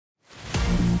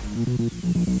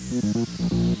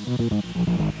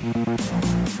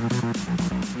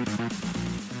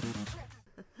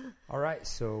right,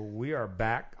 so we are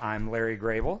back. I'm Larry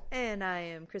Grable. And I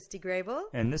am Christy Grable.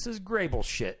 And this is Grable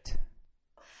Shit.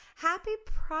 Happy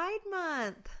Pride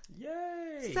Month.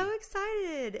 Yay! So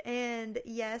excited. And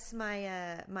yes,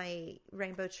 my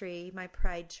rainbow tree, my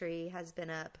pride tree has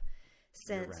been up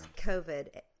since COVID.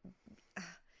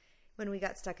 When we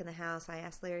got stuck in the house, I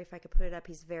asked Larry if I could put it up.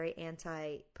 He's very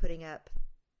anti putting up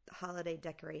holiday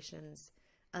decorations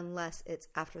unless it's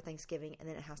after Thanksgiving, and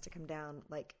then it has to come down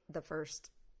like the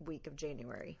first week of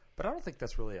January. But I don't think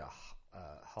that's really a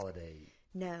holiday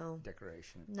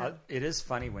decoration. No. It is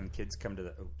funny when kids come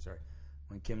to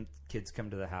kids come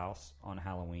to the house on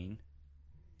Halloween,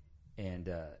 and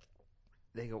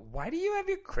they go, "Why do you have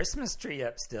your Christmas tree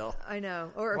up still?" I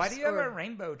know. Or why do you have a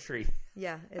rainbow tree?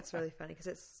 Yeah, it's really funny because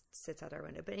it sits out our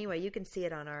window. But anyway, you can see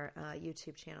it on our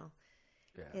YouTube channel.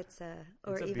 Yeah. It's a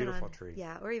beautiful tree.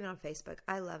 Yeah, or even on Facebook.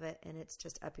 I love it, and it's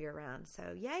just up year round.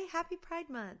 So, yay, happy Pride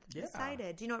Month. Yeah.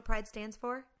 Excited. Do you know what Pride stands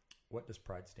for? What does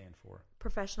Pride stand for?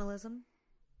 Professionalism,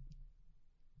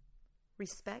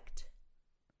 respect,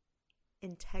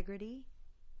 integrity,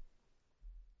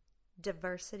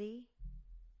 diversity,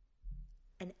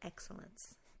 and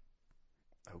excellence.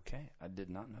 Okay, I did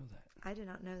not know that. I did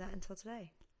not know that until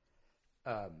today.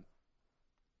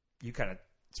 You kind of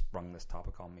sprung this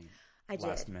topic on me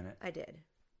last minute. I did.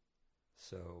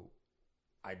 So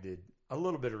I did a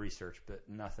little bit of research, but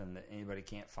nothing that anybody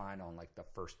can't find on like the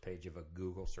first page of a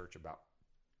Google search about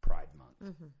Pride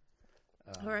Month.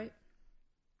 Mm-hmm. All right.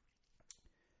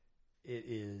 It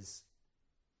is,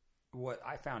 what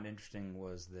I found interesting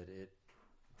was that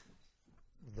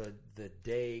the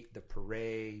day, the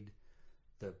parade,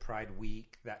 the Pride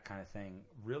Week, that kind of thing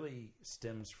really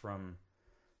stems from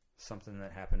something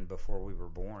that happened before we were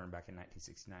born back in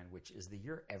 1969, which is the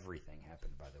year everything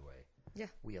happened, by the way. Yeah.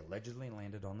 We allegedly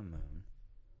landed on the moon.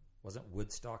 Wasn't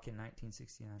Woodstock in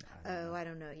 1969? I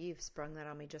don't know. You've sprung that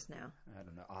on me just now. I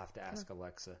don't know. I'll have to ask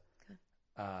Alexa. Okay.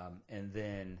 And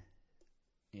then,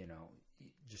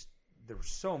 just there were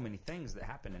so many things that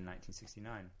happened in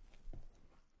 1969.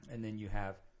 And then you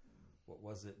have, what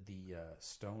was it? The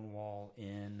Stonewall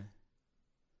Inn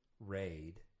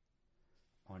raid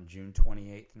on June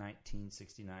 28th,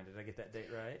 1969. Did I get that date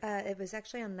right? It was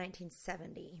actually on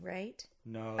 1970, right?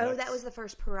 No. Oh, that was the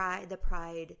first Pride. The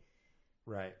Pride.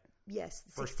 Right. Yes.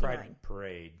 First 69. Pride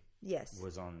parade. Yes.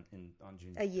 Was on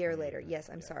June. A year later. Yes,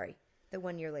 I'm sorry. The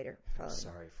 1 year later.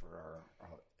 Sorry for our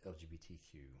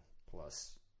LGBTQ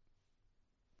plus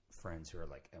friends who are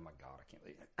like, oh my God, I can't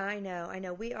believe it. I know.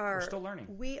 We're still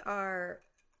learning. We are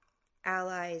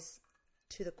allies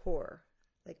to the core.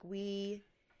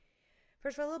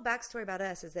 First of all, a little backstory about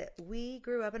us is that we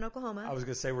grew up in Oklahoma. I was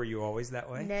going to say, were you always that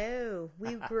way? No,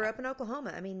 we grew up in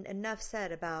Oklahoma. I mean, enough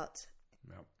said about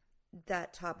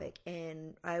that topic.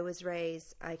 And I was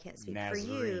raised, I can't speak Nazarene.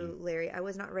 For you, Larry. I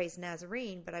was not raised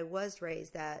Nazarene, but I was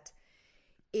raised that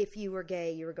if you were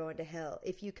gay, you were going to hell.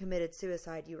 If you committed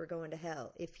suicide, you were going to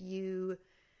hell.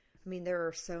 There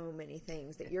are so many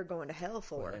things that you're going to hell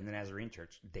for. Well, in the Nazarene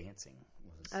church, dancing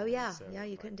was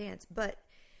you couldn't dance. But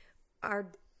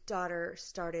our daughter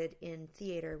started in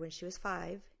theater when she was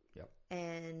 5. Yep.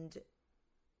 And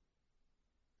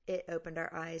it opened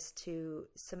our eyes to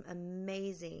some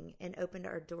amazing, and opened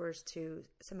our doors to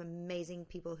some amazing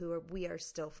people we are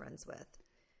still friends with.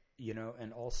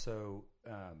 And also,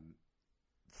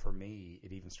 for me,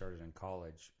 it even started in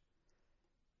college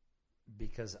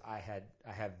because I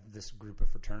have this group of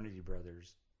fraternity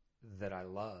brothers that I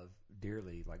love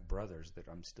dearly, like brothers that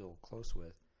I'm still close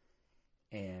with.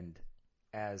 And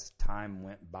as time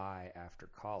went by after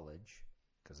college,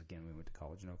 because again, we went to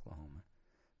college in Oklahoma,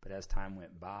 but as time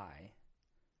went by,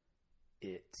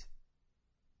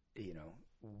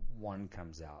 one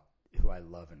comes out who I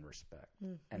love and respect,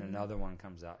 mm-hmm. and another one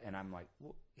comes out, and I'm like,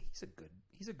 well, he's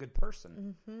a good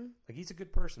person. Mm-hmm. Like, he's a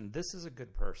good person. This is a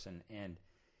good person. And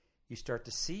you start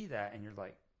to see that, and you're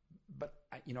like, but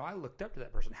I looked up to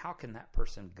that person. How can that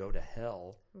person go to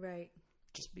hell? Right.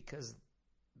 Just because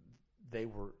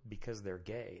they're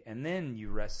gay. And then you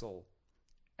wrestle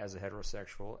as a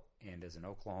heterosexual and as an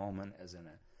Oklahoman, as in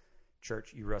a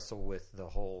church, you wrestle with the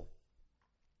whole,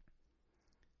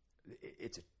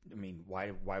 why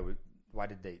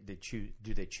did they choose?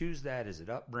 Do they choose that? Is it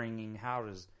upbringing? How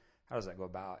does that go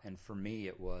about? And for me,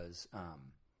 it was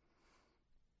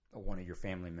one of your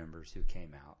family members who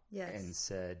came out and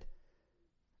said,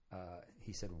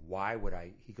 he said, why would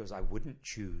I? He goes, I wouldn't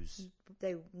choose.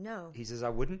 He says, I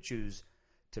wouldn't choose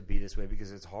to be this way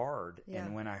because it's hard. Yeah.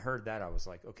 And when I heard that, I was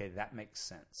like, okay, that makes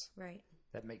sense. Right.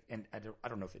 And I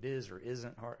don't know if it is or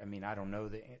isn't hard. I don't know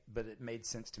but it made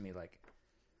sense to me. Like,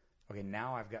 okay,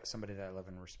 now I've got somebody that I love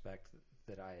and respect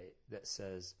that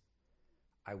says,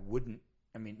 I wouldn't.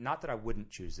 I mean, not that I wouldn't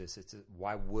choose this.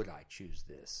 Why would I choose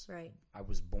this? Right. I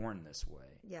was born this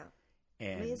way. Yeah.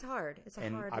 And I mean, it's hard. It's a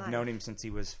hard I've life. known him since he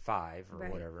was 5 or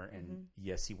Right. whatever. And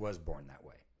yes, he was born that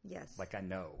way. Yes. Like I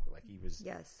know, like he was.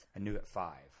 Yes. I knew at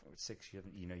 5 or 6.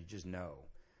 You know, you just know.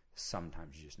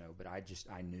 Sometimes you just know, but I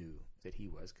knew that he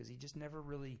was because he just never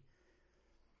really.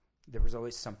 There was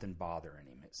always something bothering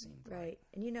him. It seemed Right. like.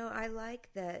 And you know, I like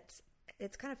that.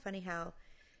 It's kind of funny how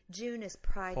June is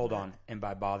Pride Hold Month. on, and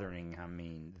by bothering, I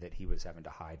mean that he was having to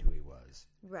hide who he was.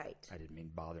 Right. I didn't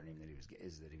mean bothering him that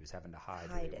he was having to hide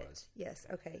who Hide he it. was. Yes.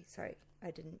 Okay. Sorry,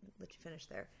 I didn't let you finish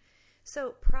there.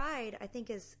 So Pride, I think,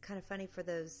 is kind of funny for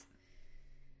those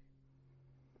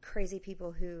crazy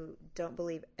people who don't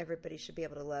believe everybody should be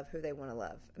able to love who they want to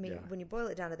love. I mean, when you boil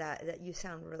it down to that you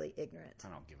sound really ignorant. I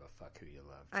don't give a fuck who you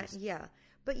love. Yeah,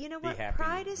 but you know what? happy,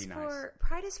 Pride is be for nice.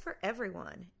 pride is for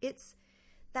everyone. It's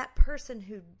that person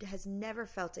who has never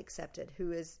felt accepted,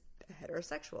 who is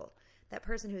heterosexual. That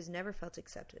person who's never felt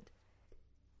accepted.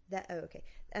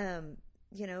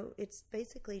 You know, it's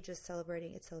basically just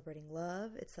celebrating. It's celebrating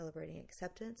love. It's celebrating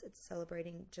acceptance. It's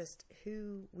celebrating just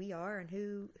who we are and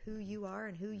who you are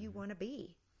and who you want to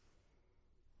be.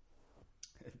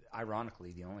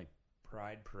 Ironically, the only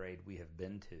Pride parade we have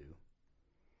been to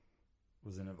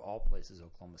was in, of all places,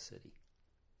 Oklahoma City.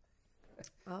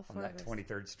 All On four that of us.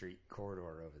 23rd Street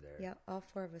corridor over there. Yeah, all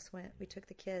 4 of us went. We took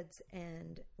the kids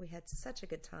and we had such a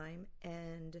good time.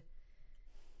 And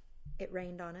it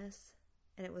rained on us.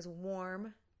 And it was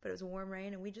warm, but it was a warm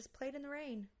rain, and we just played in the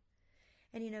rain.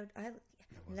 And you know,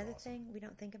 another awesome. thing we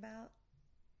don't think about,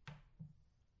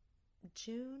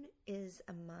 June is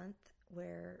a month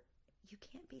where you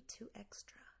can't be too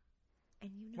extra.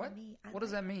 And you know What? me. What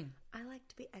does that mean? I like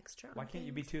to be extra. Why on can't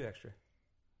you be things too extra?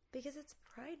 Because it's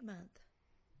Pride Month.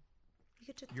 You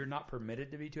get to. You're not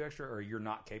permitted to be too extra, or you're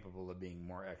not capable of being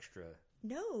more extra?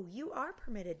 No, you are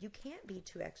permitted. You can't be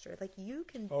too extra. Like you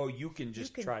can. Oh, you can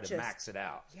just try to max it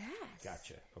out. Yes.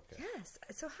 Gotcha. Okay. Yes.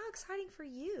 So how exciting for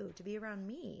you to be around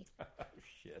me Oh,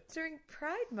 shit. during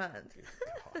Pride Month.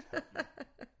 God, help me.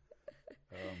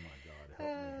 Oh, my God.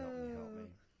 Help me.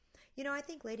 You know, I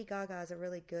think Lady Gaga is a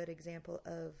really good example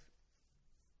of,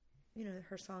 you know,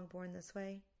 her song "Born This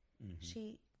Way." Mm-hmm.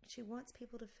 She wants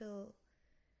people to feel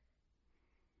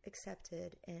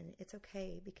accepted, and it's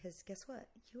okay because guess what?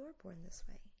 You were born this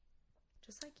way,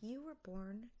 just like you were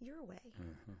born your way.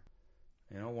 Mm-hmm.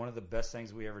 You know, one of the best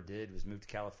things we ever did was move to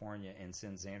California and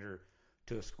send Xander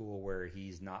to a school where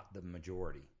he's not the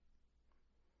majority,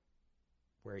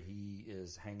 where he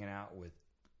is hanging out with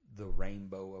the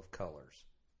rainbow of colors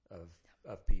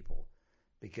of people.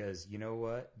 Because you know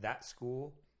what? That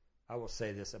school, I will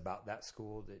say this about that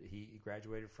school that he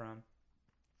graduated from.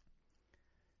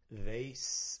 They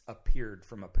appeared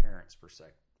from a parent's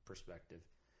perspective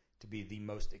to be the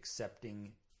most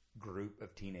accepting group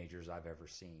of teenagers I've ever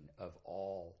seen of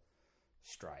all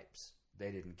stripes. They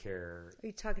didn't care. Are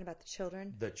you talking about the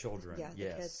children? The children, Yeah, the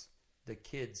yes. kids. The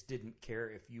kids didn't care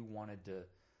if you wanted to,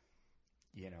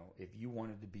 you know, if you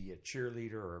wanted to be a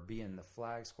cheerleader or be in the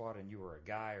flag squad and you were a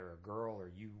guy or a girl or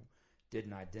you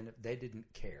didn't identify. They didn't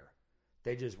care.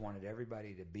 They just wanted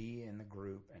everybody to be in the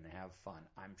group and have fun.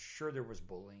 I'm sure there was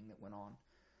bullying that went on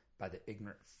by the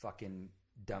ignorant fucking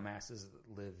dumbasses that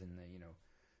live in the, you know,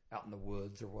 out in the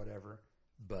woods or whatever.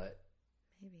 But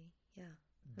Maybe,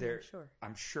 yeah. Sure.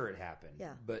 I'm sure it happened.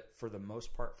 Yeah. But for the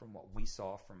most part, from what we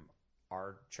saw from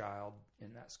our child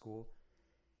in that school,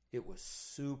 it was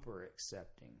super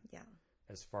accepting. Yeah.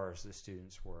 As far as the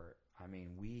students were. I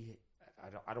mean,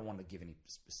 I don't want to give any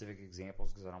specific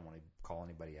examples because I don't want to call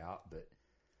anybody out, but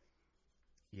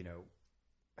you know,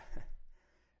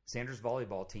 Xander's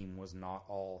volleyball team was not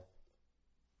all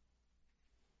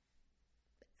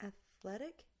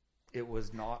Athletic? It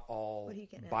was not all What are you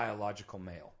getting at? biological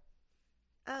male.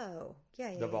 Oh,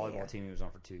 yeah. The volleyball team he was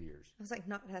on for 2 years. I was like,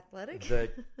 not athletic?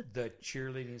 The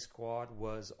cheerleading squad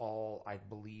was all, I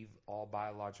believe, all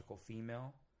biological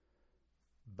female,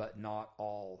 but not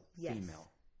all Yes.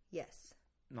 female. Yes.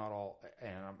 Not all,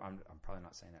 and I'm probably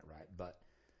not saying that right, but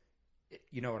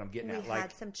you know what I'm getting We at. had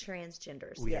Like some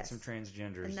transgenders. we yes. had some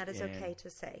transgenders, And that is okay to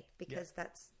say because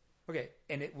that's okay.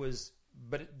 And it was,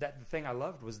 but the thing I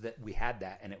loved was that we had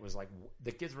that, and it was like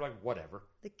the kids were like, whatever.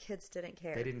 the kids didn't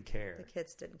care. They didn't care. The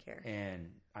kids didn't care. And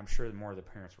I'm sure more of the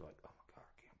parents were like, oh my God,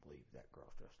 I can't believe that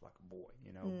girl's dressed like a boy,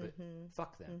 you know, but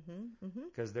fuck them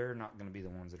because they're not going to be the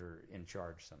ones that are in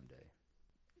charge someday.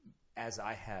 As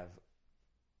I have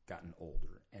gotten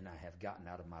older and I have gotten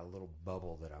out of my little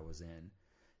bubble that I was in,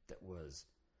 that was,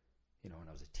 you know, when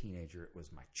I was a teenager, it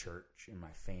was my church and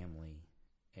my family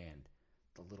and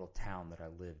the little town that I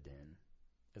lived in.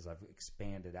 As I've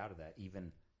expanded out of that,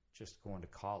 even just going to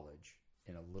college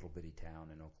in a little bitty town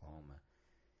in Oklahoma,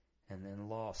 and then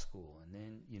law school, and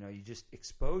then, you just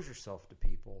expose yourself to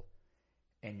people,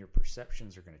 and your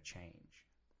perceptions are going to change.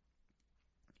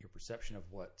 Your perception of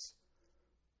what's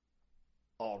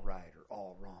all right or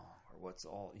all wrong, or what's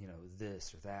all,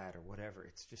 this or that or whatever,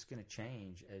 it's just going to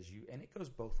change and it goes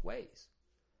both ways.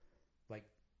 Like,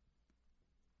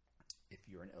 if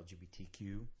you're an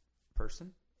LGBTQ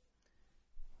person,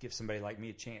 give somebody like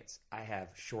me a chance. I have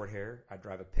short hair. I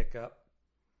drive a pickup.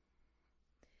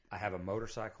 I have a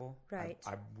motorcycle. Right.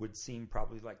 I would seem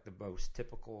probably like the most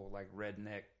typical, like,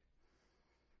 redneck,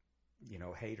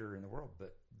 hater in the world,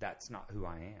 but that's not who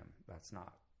I am. That's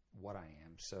not what I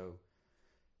am. So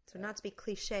not to be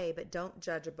cliche, but don't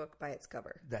judge a book by its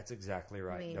cover. That's exactly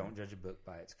right. Don't judge a book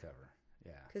by its cover.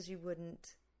 Yeah. Because you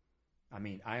wouldn't. I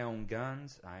mean, I own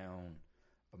guns. I own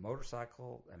a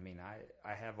motorcycle. I mean, I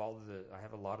have I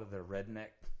have a lot of the redneck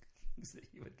things that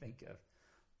you would think of,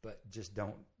 but just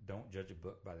don't judge a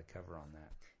book by the cover on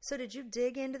that. So did you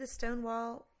dig into the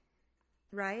Stonewall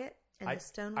riot and the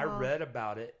Stonewall? I read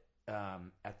about it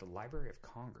at the Library of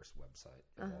Congress website,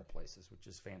 of all places, which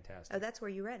is fantastic. Oh, that's where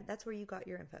you read it. That's where you got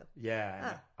your info. Yeah,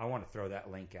 and I want to throw that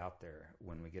link out there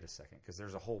when we get a second, because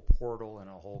there's a whole portal and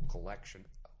a whole collection.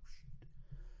 Oh, shit.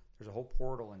 There's a whole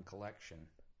portal and collection.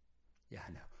 Yeah,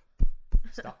 I know.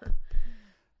 Stop.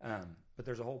 But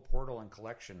there's a whole portal and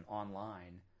collection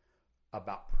online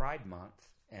about Pride Month,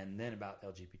 and then about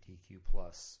LGBTQ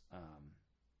plus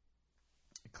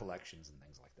collections and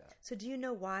things like that. So do you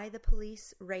know why the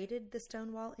police raided the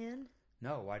Stonewall Inn?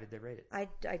 No, why did they raid it? I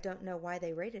don't know why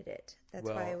they raided it. That's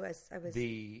why I was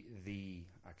okay,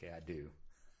 I do.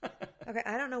 Okay,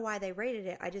 I don't know why they raided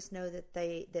it. I just know that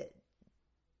the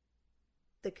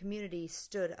community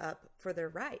stood up for their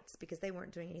rights because they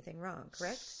weren't doing anything wrong,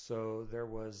 correct? So it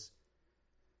was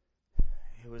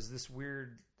this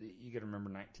weird, you got to remember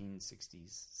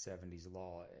 1960s, 70s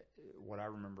law. What I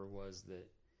remember was that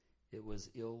it was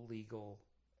illegal.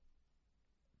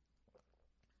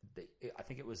 I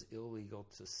think it was illegal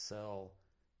to sell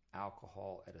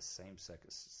alcohol at a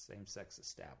same-sex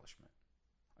establishment.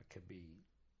 It could be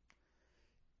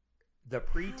the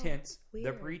pretense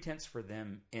for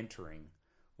them entering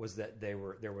was that there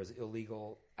was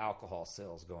illegal alcohol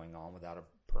sales going on without a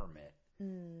permit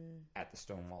at the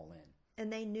Stonewall Inn.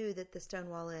 And they knew that the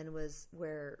Stonewall Inn was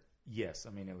where... Yes, I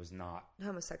mean, it was not...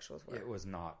 homosexuals were. It was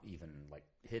not even, like,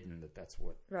 hidden that's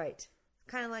what... Right.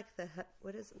 Kind of like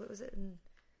what was it in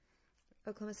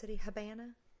Oklahoma City?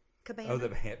 Cabana? Oh, the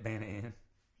Havana Inn?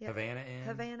 Yep. Havana Inn?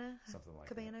 Havana? Something like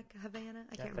Havana? that. Havana?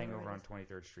 I that can't thing remember. Over on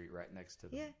 23rd Street right next to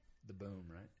the Boom,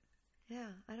 right? Yeah,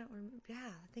 I don't remember. Yeah,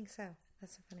 I think so.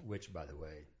 That's so funny. Which, by the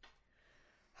way,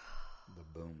 the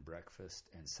Boom breakfast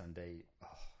and Sunday...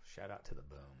 Oh, shout out to the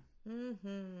Boom.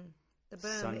 Mm-hmm. The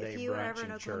Boom. Sunday if you brunch are ever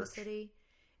in Oklahoma church. City,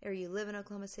 or you live in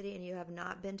Oklahoma City and you have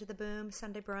not been to the Boom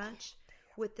Sunday brunch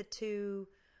with the two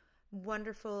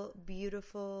wonderful,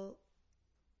 beautiful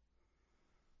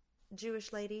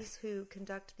Jewish ladies who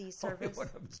conduct the service. Only one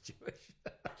of them's Jewish.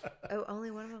 Oh,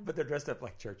 only one of them? But they're dressed up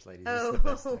like church ladies. Oh, it's the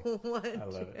best thing. I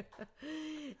love it.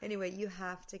 Anyway, you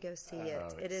have to go see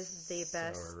it. It is the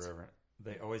best. So irreverent.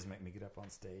 They always make me get up on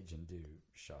stage and do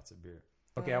shots of beer.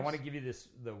 Okay, I want to give you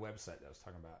the website that I was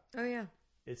talking about. Oh, yeah.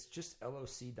 It's just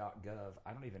loc.gov.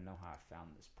 I don't even know how I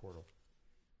found this portal.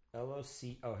 Here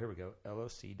we go.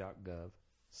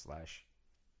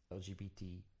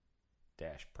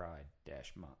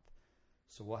 loc.gov/LGBT-pride-month.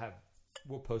 So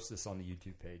we'll post this on the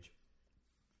YouTube page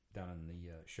down in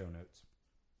the show notes.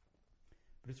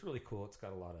 But it's really cool. It's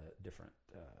got a lot of different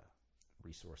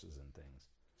resources and things.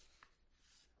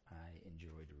 I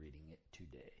enjoyed reading it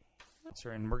today.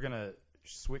 Sorry, and we're going to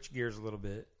switch gears a little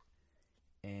bit,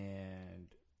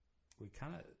 and we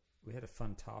had a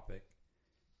fun topic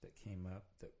that came up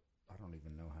that I don't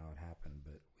even know how it happened,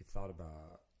 but we thought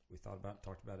about it,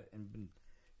 talked about it, and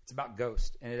it's about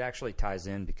ghosts, and it actually ties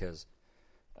in because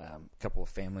a couple of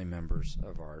family members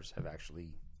of ours have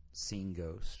actually seen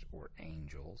ghosts or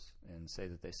angels and say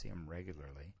that they see them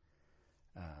regularly,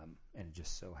 and it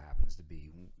just so happens to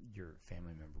be your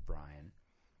family member Brian,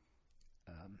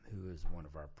 who is one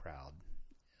of our proud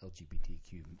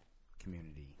LGBTQ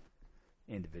community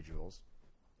individuals.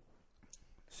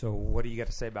 So what do you got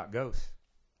to say about ghosts?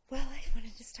 Well, I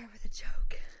wanted to start with a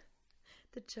joke.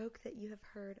 The joke that you have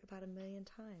heard about 1,000,000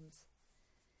 times.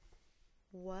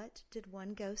 What did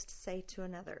one ghost say to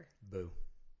another? Boo.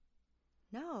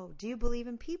 No. Do you believe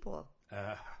in people?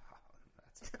 That's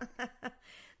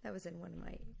That was in one of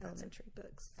my elementary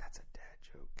books. That's a dad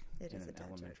joke. It is in a an dad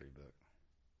elementary joke. book.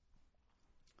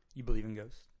 You believe in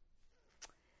ghosts?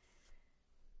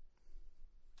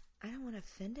 I don't want to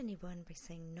offend anyone by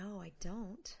saying no, I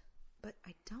don't. But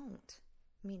I don't.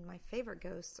 I mean, my favorite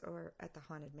ghosts are at the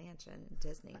Haunted Mansion in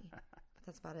Disney. But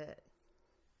that's about it.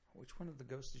 Which one of the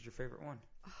ghosts is your favorite one?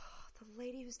 Oh, the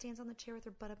lady who stands on the chair with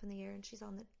her butt up in the air and she's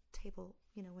on the table,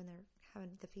 when they're having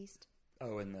the feast.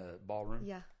 Oh, in the ballroom?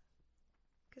 Yeah.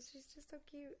 Because she's just so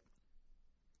cute.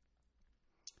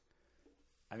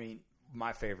 I mean,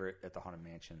 my favorite at the Haunted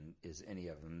Mansion is any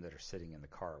of them that are sitting in the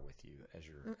car with you as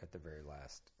you're at the very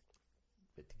last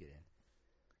bit to get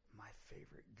in. My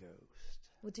favorite ghost.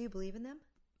 Well, do you believe in them?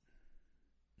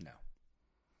 No.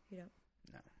 You don't?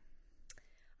 No.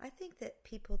 I think that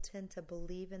people tend to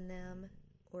believe in them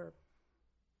or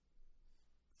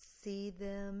see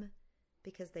them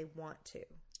because they want to.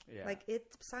 Yeah. Like,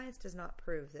 science does not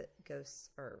prove that ghosts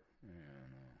are... Yeah,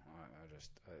 no.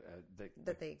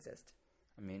 that they exist.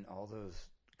 I mean, all those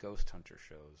ghost hunter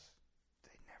shows,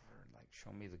 they never,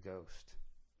 show me the ghost.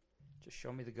 Just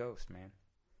show me the ghost, man.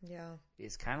 Yeah.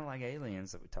 It's kind of like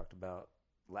Aliens that we talked about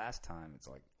last time. It's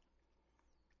like,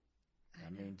 I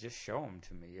mean, just show them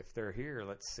to me. If they're here,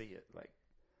 let's see it.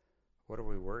 What are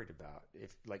we worried about?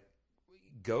 If,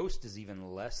 Ghost is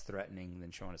even less threatening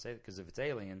than showing us it. Because if it's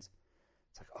aliens,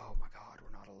 it's like, oh my God,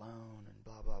 we're not alone, and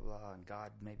blah, blah, blah, and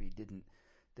God maybe didn't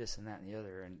this and that and the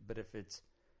other. But if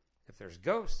there's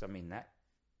ghosts, I mean, that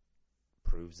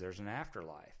proves there's an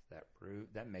afterlife.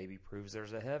 That maybe proves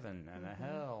there's a heaven and a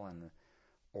hell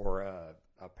or a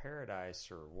paradise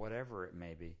or whatever it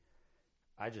may be.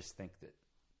 I just think that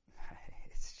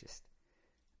it's just,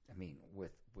 I mean,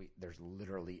 there's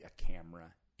literally a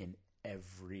camera in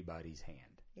everybody's hand.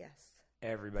 Yes.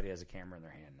 Everybody has a camera in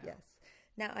their hand now. Yes.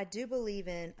 Now, I do believe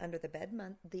in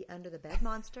the under the bed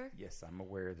monster. Yes, I'm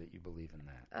aware that you believe in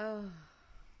that. Oh.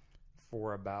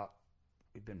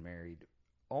 We've been married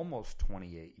almost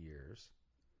 28 years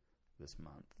this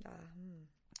month.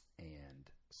 And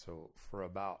so for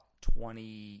about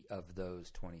 20 of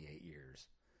those 28 years,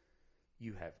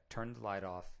 you have turned the light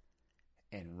off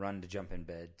and run to jump in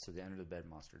bed so the under the bed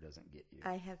monster doesn't get you.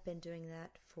 I have been doing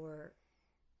that for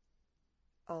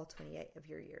all 28 of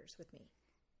your years with me.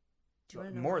 Do you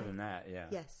want to know more why? than that, yeah.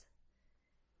 Yes.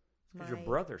 Because your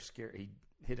brother scared. He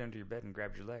hid under your bed and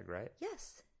grabbed your leg, right?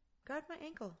 Yes. Grabbed my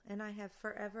ankle. And I have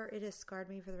forever, it has scarred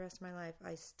me for the rest of my life.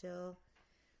 I still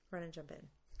run and jump in.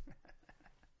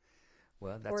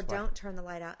 Well, that's or don't turn the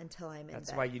light out until I'm in bed.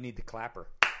 That's why you need the clapper.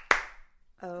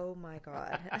 Oh my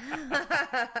God.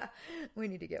 We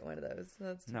need to get one of those.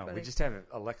 That's funny. We just have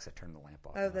Alexa turn the lamp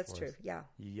off. Oh, that's true. Yeah.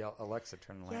 You yell, Alexa,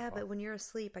 turn the lamp off. Yeah, but when you're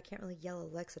asleep, I can't really yell,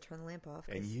 Alexa, turn the lamp off.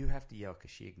 And you have to yell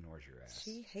because she ignores your ass.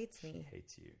 She hates me. She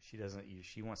hates you. She doesn't.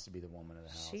 She wants to be the woman of the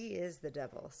house. She is the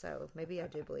devil. So maybe I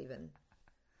do believe in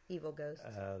evil ghosts.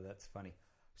 That's funny.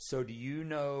 So do you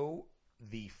know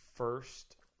the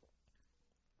first,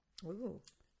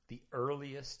 the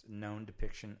earliest known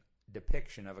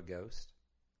depiction of a ghost?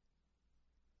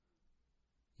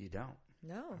 You don't?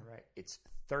 No. All right. It's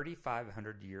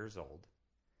 3,500 years old.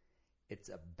 It's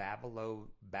a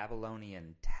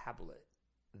Babylonian tablet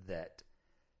that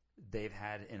they've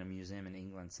had in a museum in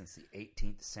England since the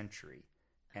 18th century.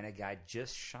 And a guy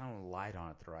just shone a light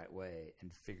on it the right way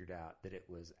and figured out that it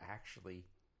was actually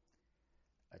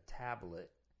a tablet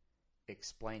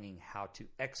explaining how to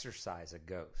exorcise a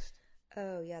ghost.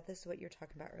 Oh, yeah. This is what you were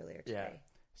talking about earlier today. Yeah.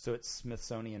 So it's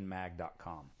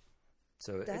SmithsonianMag.com.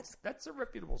 So that's a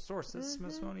reputable source. It's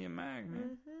Smithsonian Mag, man.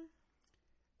 Mm-hmm.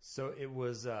 So it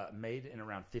was made in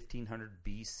around 1500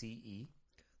 BCE,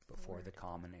 before the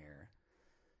Common Era,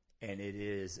 and it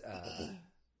is.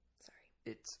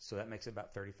 So that makes it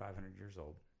about 3,500 years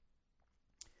old,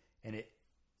 and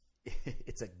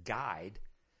it's a guide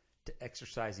to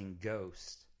exorcising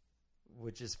ghosts,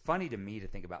 which is funny to me to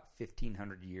think about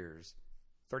 1,500 years,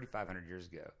 3,500 years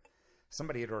ago.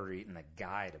 Somebody had already written a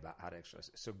guide about how to exercise.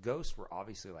 So ghosts were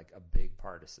obviously like a big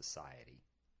part of society.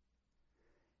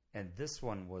 And this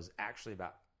one was actually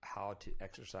about how to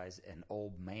exorcise an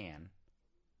old man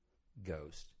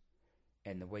ghost.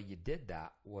 And the way you did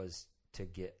that was to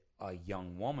get a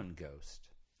young woman ghost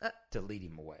to lead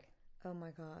him away. Oh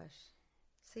my gosh.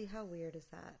 See, how weird is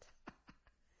that?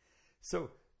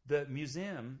 So this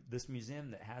museum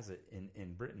that has it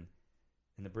in Britain,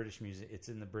 in the British Museum, it's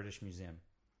in the British Museum.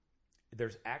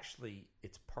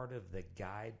 It's part of the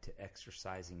Guide to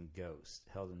Exorcising Ghosts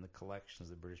held in the collections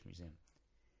of the British Museum.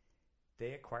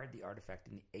 They acquired the artifact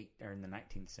in the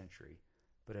 19th century,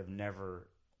 but it's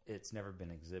never been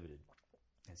exhibited.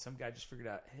 And some guy just figured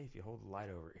out, hey, if you hold the light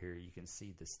over it here, you can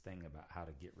see this thing about how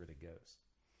to get rid of ghosts.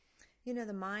 You know,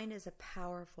 the mind is a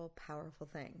powerful, powerful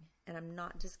thing. And I'm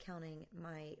not discounting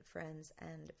my friends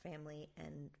and family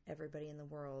and everybody in the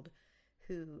world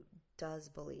who does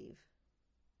believe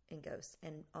in ghosts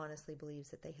and honestly believes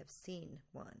that they have seen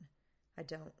one. I'm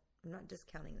not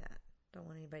discounting that. Don't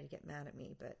want anybody to get mad at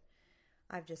me, but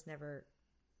I've just never.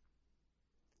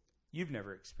 You've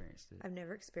never experienced it. I've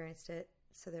never experienced it,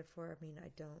 so therefore, I mean, I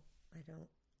don't know.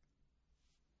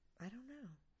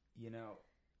 You know,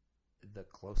 the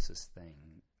closest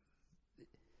thing.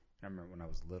 I remember when I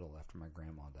was little, after my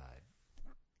grandma died,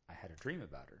 I had a dream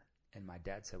about her, and my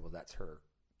dad said, "Well, that's her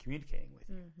communicating with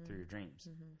you through your dreams."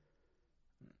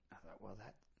 I thought, well,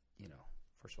 that,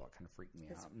 first of all, it kind of freaked me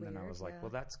out. And then I was like,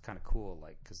 well, that's kind of cool,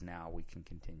 like, because now we can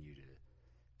continue to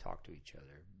talk to each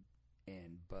other.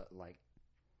 But like,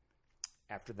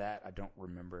 after that, I don't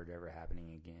remember it ever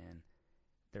happening again.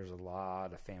 There's a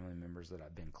lot of family members that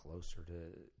I've been closer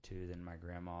to than my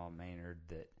grandma Maynard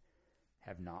that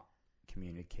have not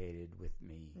communicated with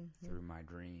me through my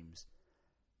dreams.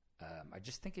 I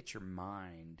just think it's your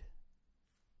mind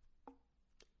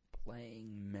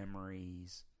playing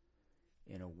memories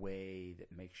in a way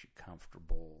that makes you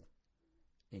comfortable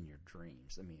in your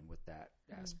dreams. I mean, with that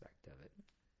aspect of it.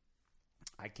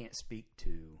 I can't speak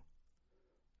to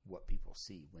what people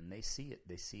see. When they see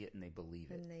it and they believe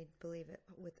it. And they believe it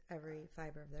with every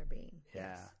fiber of their being.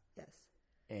 Yeah. Yes.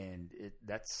 And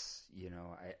that's,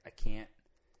 I can't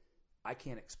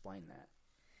explain that.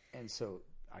 And so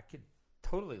I could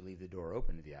totally leave the door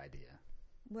open to the idea.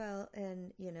 Well,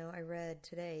 and, I read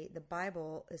today, the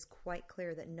Bible is quite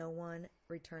clear that no one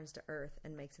returns to earth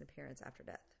and makes an appearance after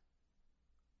death.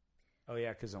 Oh, yeah,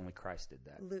 because only Christ did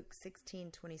that. Luke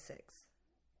 16:26.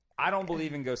 I don't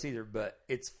believe in ghosts either, but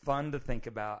it's fun to think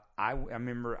about. I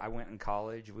remember I went in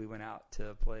college. We went out to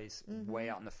a place way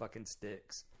out in the fucking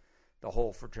sticks. The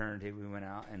whole fraternity, we went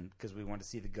out and because we wanted to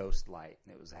see the ghost light,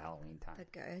 and it was Halloween time.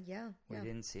 We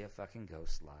didn't see a fucking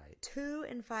ghost light. 2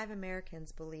 in 5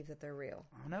 Americans believe that they're real.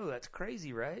 Oh no, that's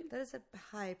crazy, right? That is a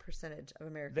high percentage of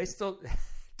Americans. They still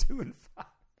 2 in 5.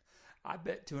 I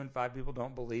bet 2 in 5 people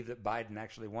don't believe that Biden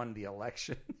actually won the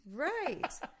election.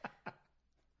 Right.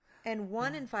 And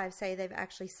 1 in 5 say they've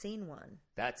actually seen one.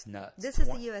 That's nuts. This is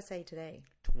the USA Today.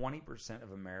 20%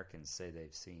 of Americans say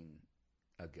they've seen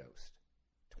a ghost.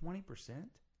 20%?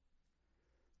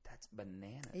 That's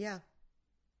bananas. Yeah.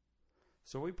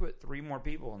 So we put 3 more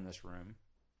people in this room.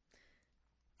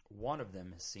 One of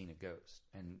them has seen a ghost,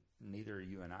 and neither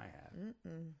you and I have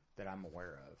that I'm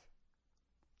aware of.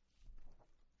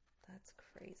 That's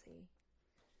crazy.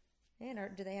 And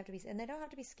do they have to be? And they don't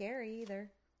have to be scary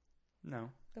either.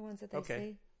 No. The ones that they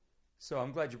see. So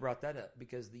I'm glad you brought that up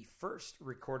because the first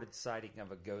recorded sighting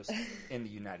of a ghost in the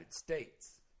United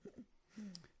States,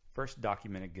 first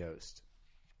documented ghost.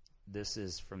 This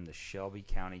is from the Shelby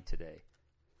County Today,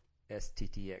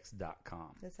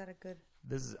 sttx.com. Is that a good?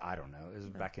 This is, I don't know. This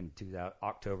was back in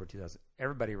October 2000.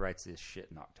 Everybody writes this shit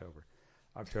in October.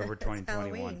 October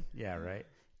 2021. Yeah, right.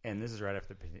 And this is right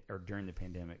after or during the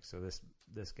pandemic. So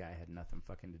this guy had nothing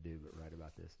fucking to do but write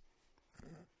about this.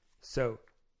 So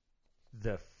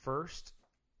the first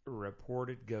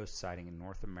reported ghost sighting in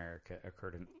North America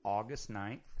occurred on August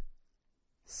 9th,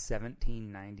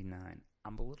 1799.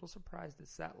 I'm a little surprised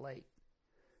it's that late.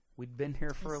 We'd been here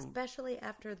for especially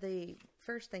after the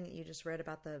first thing that you just read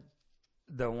about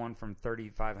the one from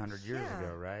 3,500 years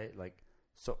ago, right? Like,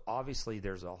 so obviously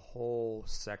there's a whole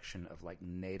section of like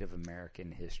Native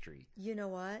American history. You know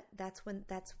what? That's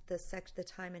the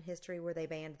time in history where they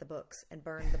banned the books and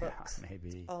burned the books.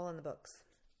 Maybe it's all in the books.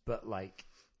 But like,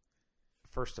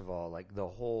 first of all, like the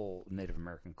whole Native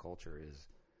American culture is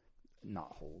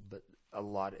not whole, but a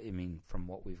lot. I mean, from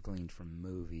what we've gleaned from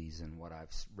movies and what I've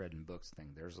read in books,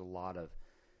 there's a lot of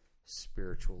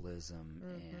spiritualism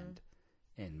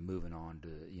and moving on to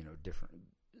different.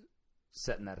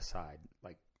 Setting that aside,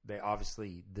 like they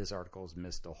obviously, this article has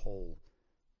missed a whole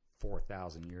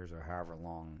 4,000 years or however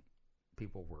long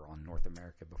people were on North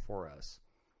America before us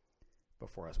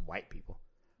white people.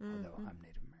 Although I'm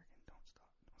Native American, don't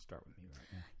start with me right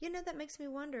now. That makes me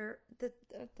wonder the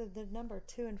number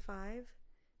 2 and 5,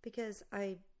 because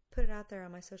I put it out there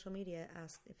on my social media,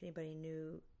 asked if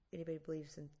anybody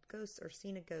believes in ghosts or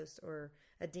seen a ghost or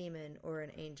a demon or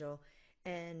an angel,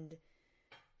 and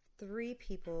 3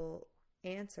 people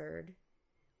answered.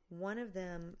 One of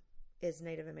them is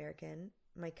Native American.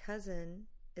 My cousin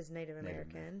is Native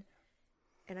American.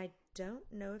 And I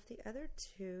don't know if the other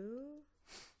 2,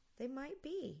 they might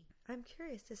be. I'm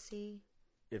curious to see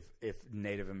if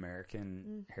Native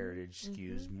American heritage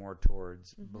skews more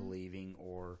towards believing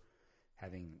or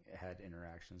having had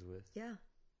interactions with. Yeah.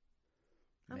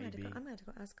 I'm going to have to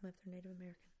go ask them if they're Native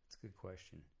American. That's a good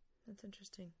question. That's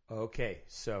interesting. Okay,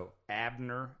 so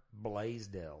Abner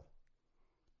Blaisdell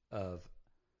of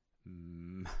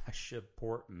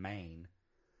Mashaport, Maine,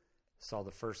 saw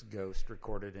the first ghost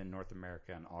recorded in North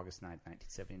America on August 9th,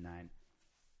 1979.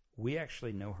 We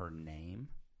actually know her name.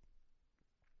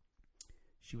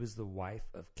 She was the wife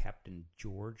of Captain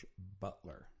George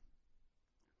Butler,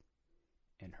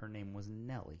 and her name was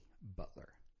Nellie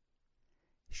Butler.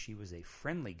 She was a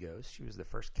friendly ghost. She was the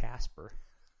first Casper.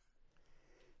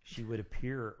 She would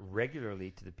appear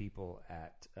regularly to the people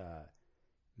at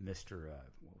Mr.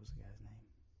 What was the guy's name?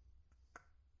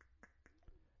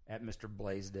 At Mr.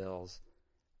 Blaisdell's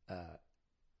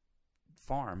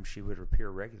farm. She would appear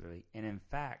regularly, and in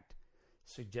fact,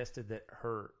 suggested that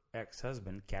her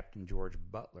ex-husband, Captain George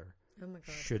Butler,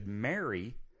 should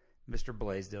marry Mr.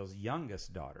 Blaisdell's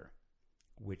youngest daughter,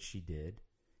 which she did,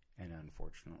 and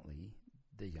unfortunately,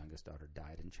 the youngest daughter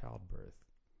died in childbirth.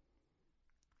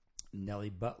 Nellie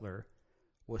Butler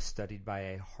was studied by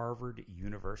a Harvard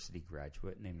University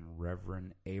graduate named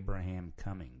Reverend Abraham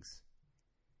Cummings.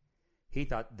 He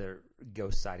thought the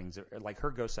ghost sightings, like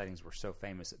her ghost sightings, were so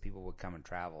famous that people would come and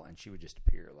travel, and she would just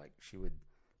appear. Like she would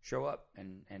show up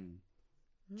and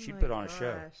she'd put on a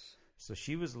show. So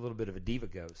she was a little bit of a diva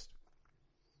ghost.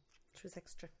 She was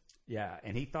extra. Yeah,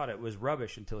 and he thought it was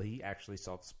rubbish until he actually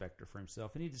saw the specter for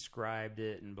himself, and he described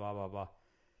it and blah, blah, blah.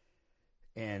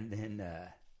 And then,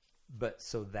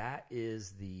 so that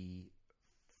is the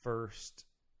first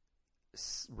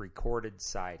recorded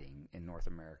sighting in North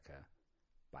America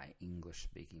by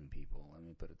English-speaking people. Let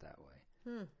me put it that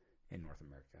way. In North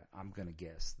America. I'm going to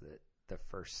guess that the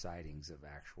first sightings of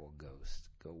actual ghosts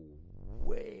go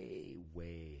way,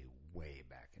 way, way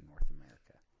back in North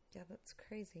America. Yeah, that's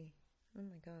crazy. Oh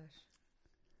my gosh.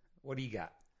 What do you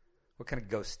got? What kind of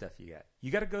ghost stuff you got? You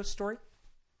got a ghost story?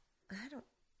 I don't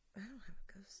have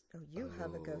a ghost. Oh, you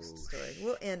have a ghost story.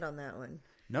 We'll end on that one.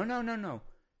 No.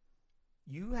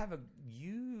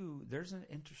 There's an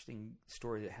interesting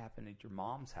story that happened at your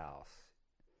mom's house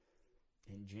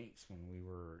in Jinx when we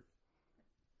were...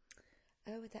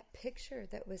 Oh, with that picture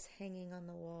that was hanging on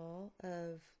the wall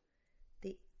of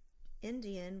the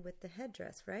Indian with the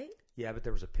headdress, right? Yeah, but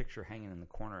there was a picture hanging in the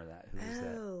corner of that. Who was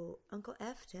that? Oh, Uncle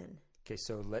Efton. Okay,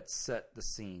 so let's set the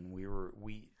scene. I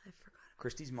forgot.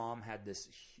 Christy's mom had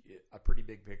a pretty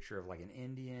big picture of like an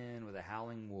Indian with a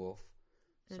howling wolf.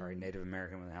 Sorry, Native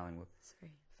American with a howling wolf.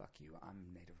 Sorry. Fuck you.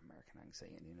 I'm Native American. I can say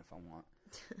Indian if I want.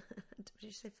 Did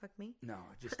you say fuck me? No,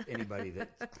 just anybody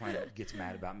that gets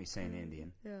mad about me saying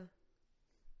Indian. Yeah.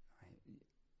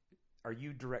 Are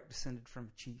you direct descended from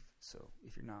a chief? So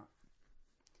if you're not.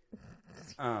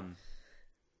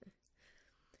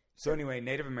 So anyway,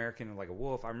 Native American like a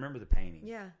wolf. I remember the painting.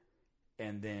 Yeah.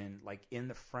 And then like in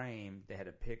the frame, they had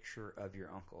a picture of your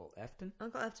Uncle Efton.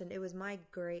 Uncle Efton. It was my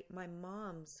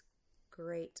mom's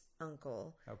great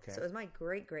uncle. Okay. So it was my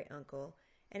great uncle,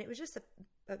 and it was just a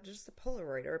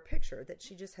Polaroid or a picture that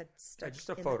she just had stuck. Just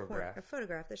a photograph. A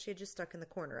photograph that she had just stuck in the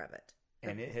corner of it.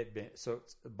 And it had been, so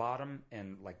it's the bottom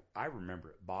and like, I remember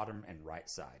it, bottom and right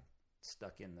side,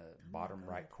 stuck in the bottom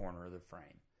right corner of the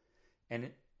frame. And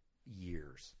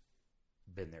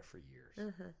been there for years.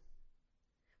 Uh-huh.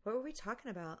 What were we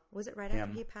talking about? Was it right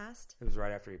after he passed? It was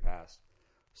right after he passed.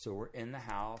 So we're in the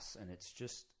house and it's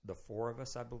just the four of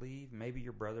us, I believe. Maybe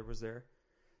your brother was there.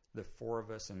 The four of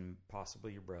us and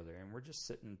possibly your brother. And we're just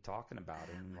sitting talking about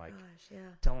him,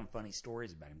 telling funny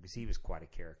stories about him because he was quite a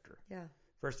character. Yeah.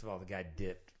 First of all, the guy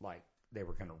dipped like they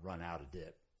were going to run out of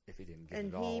dip if he didn't get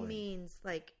it all. And he means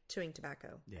like chewing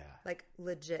tobacco. Yeah. Like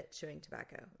legit chewing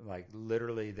tobacco. Like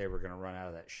literally they were going to run out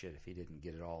of that shit if he didn't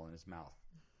get it all in his mouth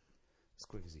as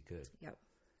quick as he could. Yep.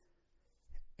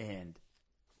 And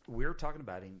we were talking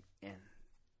about him and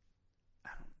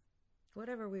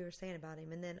whatever we were saying about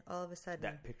him, and then all of a sudden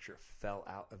that picture fell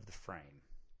out of the frame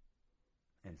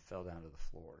and fell down to the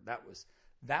floor.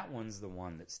 That one's the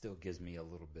one that still gives me a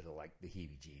little bit of like the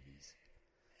heebie-jeebies.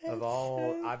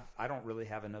 I don't really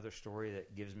have another story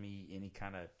that gives me any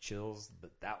kind of chills,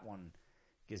 but that one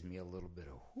gives me a little bit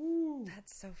of whoo.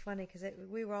 That's so funny because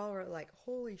we were all like,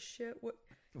 "Holy shit! What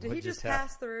did he just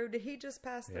pass through? Did he just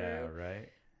pass through?" Yeah, right.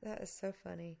 That is so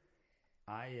funny.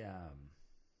 I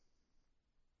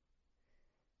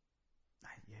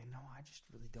just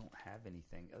really don't have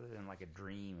anything other than like a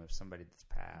dream of somebody that's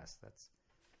passed.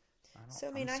 I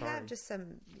have just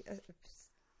some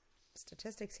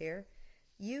statistics here.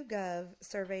 YouGov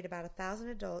surveyed about 1,000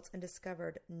 adults and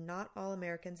discovered not all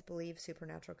Americans believe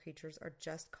supernatural creatures are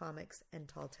just comics and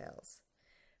tall tales.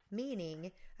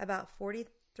 Meaning, about 43%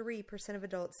 of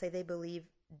adults say they believe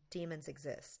demons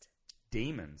exist.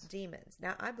 Demons? Demons.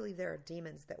 Now, I believe there are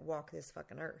demons that walk this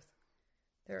fucking earth.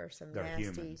 There are some They're nasty...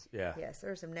 humans, yeah. Yes,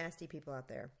 there are some nasty people out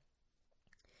there.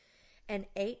 And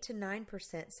 8 to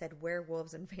 9% said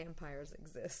werewolves and vampires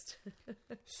exist.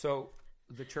 So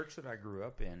the church that I grew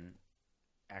up in,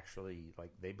 actually,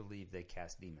 like, they believe they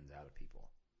cast demons out of people.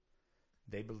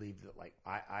 They believe that, like,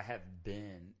 I have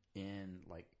been in,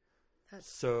 like,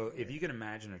 so weird. If you can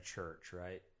imagine a church,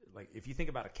 right? Like, if you think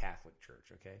about a Catholic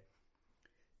church, okay?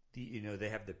 They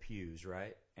have the pews,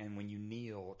 right? And when you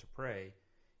kneel to pray,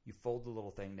 you fold the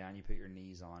little thing down, you put your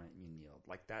knees on it, and you kneel.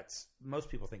 Like, most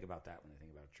people think about that when they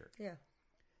think about a church. Yeah.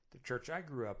 The church I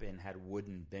grew up in had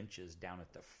wooden benches down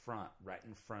at the front, right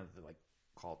in front of the,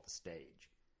 call it the stage.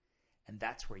 And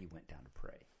that's where you went down to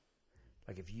pray.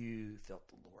 Like, if you felt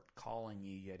the Lord calling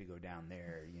you, you had to go down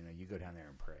there. You go down there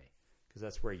and pray. Because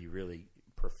that's where you really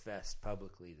professed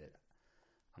publicly that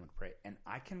I'm going to pray. And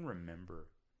I can remember,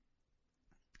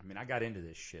 I got into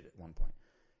this shit at one point.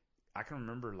 I can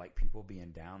remember, like, people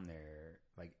being down there,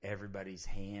 like, everybody's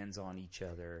hands on each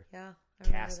other. Yeah.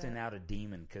 Casting out a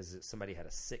demon because somebody had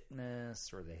a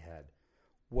sickness or they had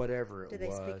whatever it was. Did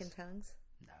they speak in tongues?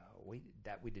 No, we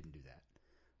didn't do that.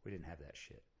 We didn't have that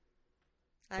shit.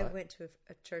 I went to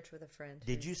a church with a friend.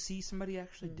 Did you see somebody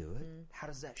actually do it? How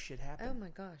does that shit happen? Oh my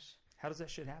gosh. How does that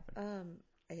shit happen?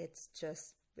 It's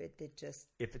just it just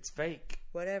if it's fake,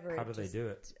 whatever. How do they do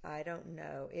it? I don't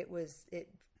know.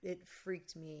 It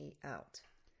freaked me out.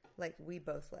 Like, we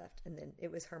both left, and then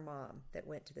it was her mom that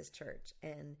went to this church,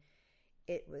 and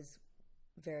it was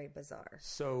very bizarre.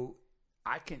 So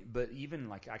I can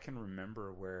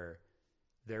remember where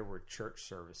there were church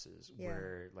services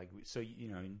where, like,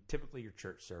 typically your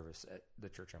church service at the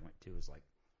church I went to is like,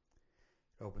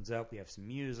 it opens up, we have some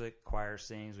music, choir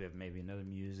sings, we have maybe another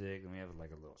music, and we have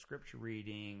like a little scripture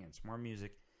reading and some more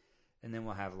music, and then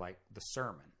we'll have like the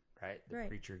sermon, right? The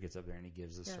preacher gets up there and he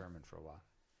gives the sermon for a while.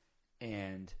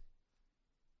 And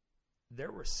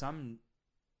there were some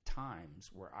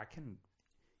times where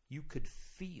you could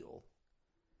feel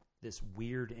this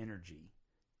weird energy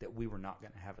that we were not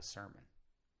going to have a sermon,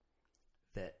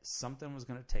 that something was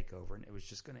going to take over, and it was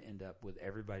just going to end up with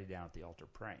everybody down at the altar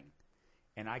praying.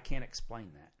 And I can't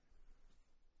explain that.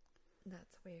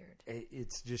 That's weird.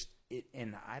 It's just it,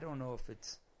 and I don't know if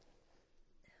it's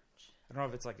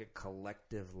like a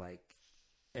collective, like,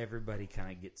 everybody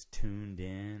kind of gets tuned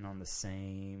in on the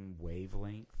same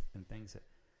wavelength and things. That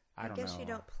I don't know. I guess you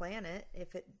don't plan it.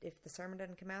 If the sermon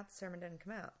doesn't come out, the sermon doesn't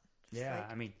come out. Just yeah,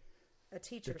 like a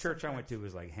teacher. The church I went to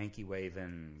was like hanky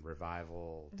waving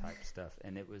revival type stuff,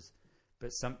 and it was.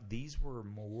 But these were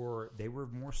more. They were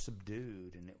more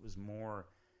subdued, and it was more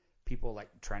people like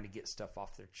trying to get stuff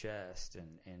off their chest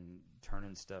and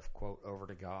turning stuff, quote, over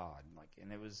to God,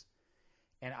 and it was.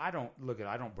 And I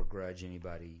don't begrudge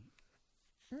anybody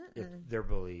if their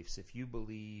beliefs. If you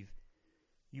believe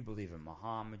in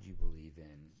Muhammad, you believe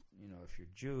in, if you're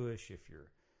Jewish, if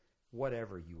you're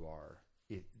whatever you are,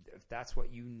 if that's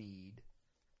what you need,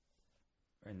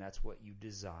 and that's what you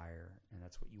desire, and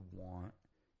that's what you want,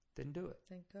 then do it.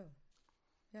 Then go.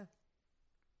 Yeah.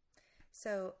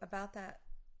 So about that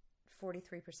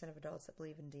 43% of adults that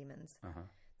believe in demons,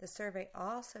 the survey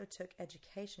also took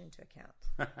education into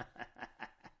account.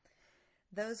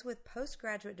 Those with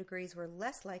postgraduate degrees were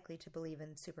less likely to believe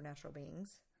in supernatural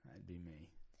beings. That'd be me.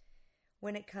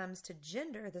 When it comes to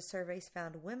gender, the surveys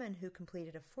found women who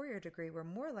completed a 4-year degree were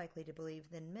more likely to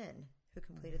believe than men who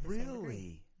completed the same degree.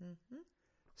 Really? Mm-hmm.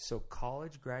 So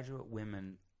college graduate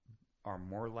women are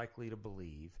more likely to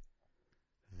believe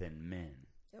than men.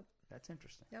 Yep. That's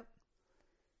interesting. Yep.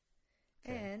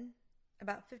 Okay. And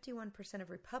about 51% of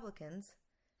Republicans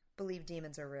believe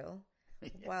demons are real,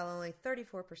 while only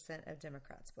 34% of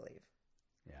Democrats believe.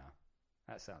 Yeah,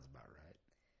 that sounds about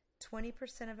right.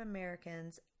 20% of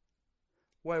Americans...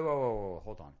 Wait,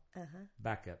 hold on.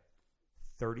 Back up.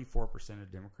 34%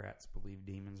 of Democrats believe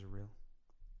demons are real?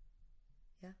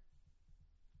 Yeah.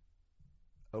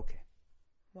 Okay.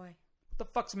 Why? What the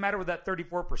fuck's the matter with that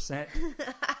 34%?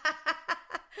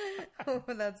 Oh,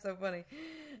 that's so funny.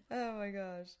 Oh my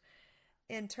gosh.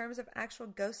 In terms of actual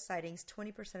ghost sightings,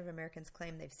 20% of Americans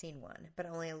claim they've seen one, but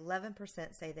only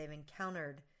 11% say they've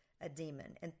encountered a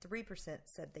demon, and 3%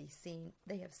 said they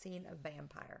have seen a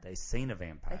vampire. They've seen a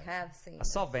vampire. They have seen. I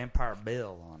saw Vampire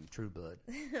Bill on True Blood.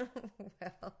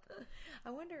 Well, I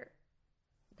wonder.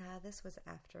 Nah, this was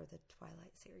after the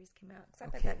Twilight series came out, because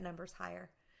I bet that number's higher.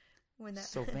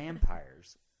 So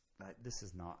vampires. This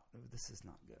is not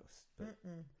ghosts, but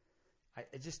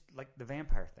I just like the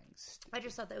vampire things. I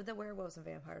just thought that the werewolves and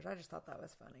vampires. I just thought that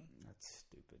was funny. That's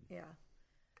stupid. Yeah.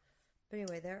 But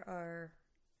anyway,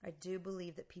 I do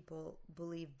believe that people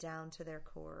believe down to their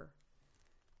core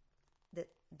that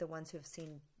the ones who have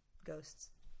seen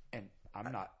ghosts. And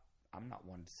I'm not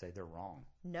one to say they're wrong.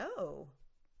 No.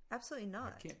 Absolutely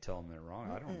not. I can't tell them they're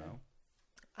wrong. I don't know.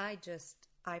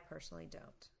 I personally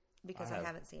don't, because I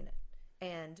haven't seen it,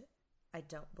 and I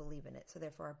don't believe in it. So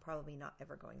therefore, I'm probably not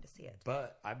ever going to see it.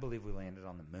 But I believe we landed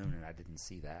on the moon, and I didn't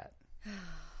see that.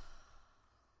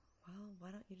 Well,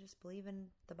 why don't you just believe in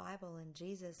the Bible and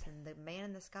Jesus and the man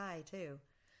in the sky too?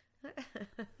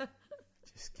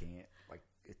 Just can't. Like,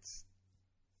 it's.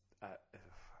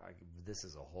 This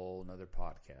is a whole nother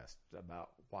podcast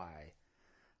about why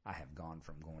I have gone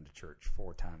from going to church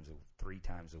 3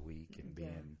 times a week and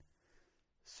being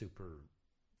super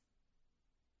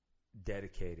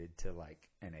dedicated to like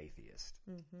an atheist.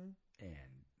 Mm-hmm.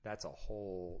 And that's 3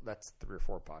 or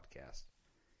 4 podcasts.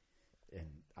 And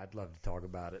I'd love to talk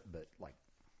about it, but like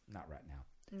not right now.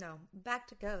 No. Back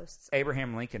to ghosts.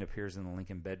 Abraham Lincoln appears in the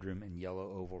Lincoln bedroom and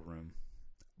Yellow Oval Room.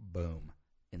 Boom.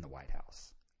 In the White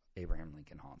House. Abraham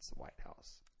Lincoln haunts the White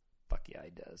House. Fuck yeah, he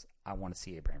does. I want to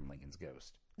see Abraham Lincoln's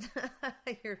ghost.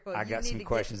 I got some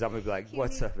questions. I'm going to be like,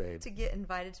 what's up, babe? To get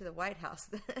invited to the White House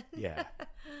then. Yeah,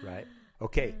 right.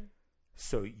 Okay,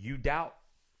 so you doubt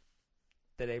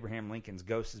that Abraham Lincoln's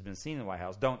ghost has been seen in the White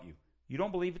House, don't you? You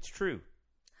don't believe it's true.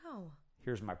 No.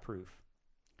 Here's my proof.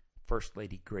 First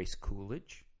Lady Grace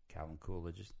Coolidge. Calvin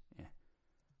Coolidge's. Yeah.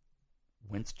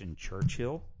 Winston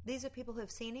Churchill. These are people who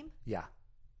have seen him? Yeah.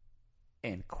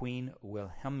 And Queen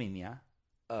Wilhelmina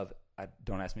of,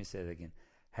 don't ask me to say that again,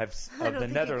 of the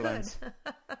Netherlands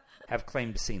have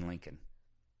claimed to seen Lincoln.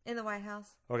 In the White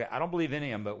House? Okay, I don't believe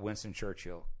any of them but Winston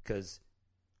Churchill, because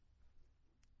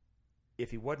if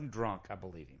he wasn't drunk, I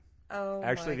believe him. Oh,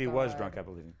 actually, if he was drunk, I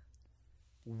believe him.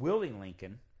 Willie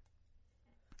Lincoln,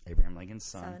 Abraham Lincoln's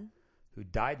son, who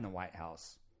died in the White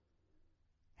House,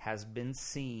 has been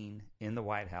seen in the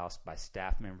White House by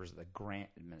staff members of the Grant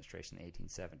administration in the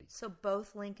 1870s. So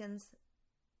both Lincoln's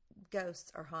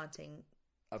ghosts are haunting.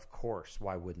 Of course.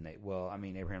 Why wouldn't they? Well, I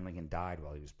mean, Abraham Lincoln died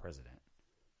while he was president.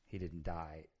 He didn't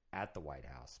die at the White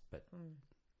House, but...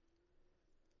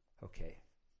 Okay.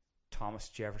 Thomas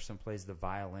Jefferson plays the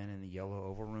violin in the Yellow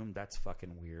Oval Room. That's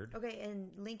fucking weird. Okay,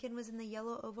 and Lincoln was in the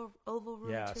Yellow Oval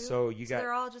Room too? So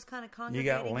they're all just kind of congregating.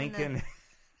 You got Lincoln...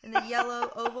 in the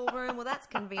Yellow Oval Room. Well, that's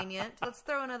convenient. Let's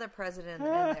throw another president in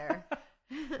there.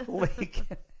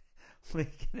 Lincoln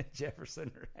and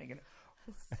Jefferson are hanging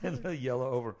in the Yellow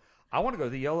Oval. I want to go to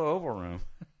the Yellow Oval Room.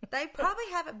 They probably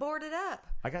have it boarded up.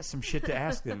 I got some shit to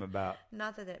ask them about.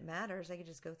 Not that it matters. They could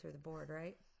just go through the board,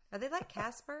 right? Are they like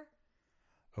Casper?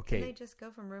 Okay. Can they just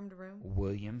go from room to room?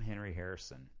 William Henry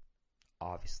Harrison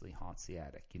obviously haunts the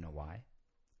attic. You know why?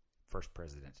 First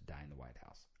president to die in the White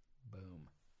House. Boom.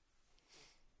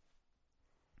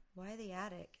 Why the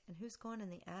attic? And who's going in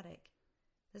the attic?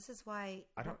 This is why...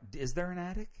 Is there an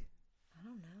attic? I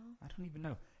don't know. I don't even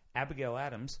know. Abigail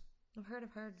Adams. I've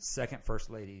heard. Second First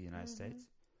Lady of the United States.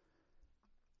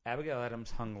 Abigail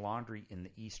Adams hung laundry in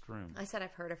the East Room. I said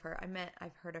I've heard of her. I meant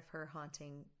I've heard of her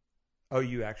haunting. Oh,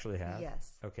 you actually have?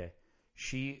 Yes. Okay.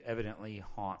 She evidently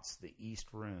haunts the East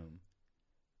Room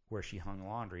where she hung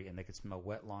laundry, and they could smell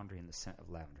wet laundry and the scent of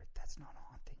lavender. That's not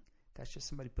haunting. That's just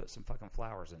somebody put some fucking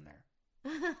flowers in there.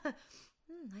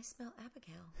 I smell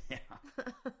Abigail. Yeah.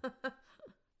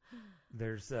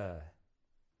 There's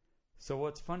so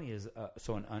what's funny is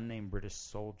so an unnamed British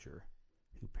soldier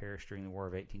who perished during the War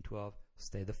of 1812,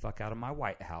 stay the fuck out of my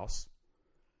White House,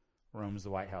 roams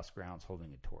the White House grounds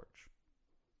holding a torch.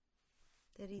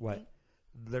 Did he think?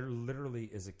 There literally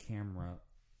is a camera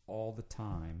all the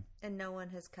time, and no one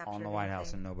has captured on the White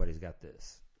House, and nobody's got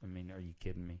this. I mean, are you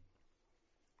kidding me?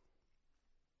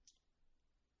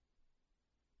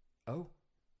 Oh,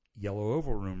 Yellow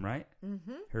Oval Room, right?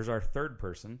 Mm-hmm. Here's our third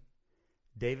person,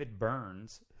 David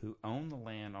Burns, who owned the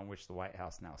land on which the White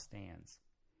House now stands.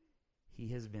 He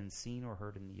has been seen or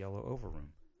heard in the Yellow Oval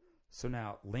Room. So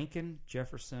now Lincoln,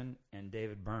 Jefferson, and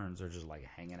David Burns are just like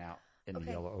hanging out in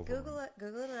the Yellow Oval Room.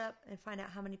 Google it up and find out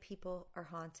how many people are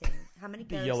haunting. How many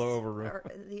ghosts the Yellow Oval Room. Or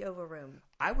the Oval Room.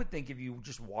 I would think if you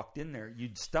just walked in there,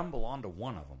 you'd stumble onto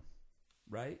one of them,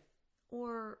 right?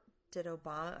 Or did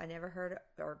Obama? I never heard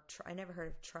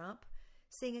of Trump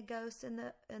seeing a ghost in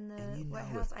the White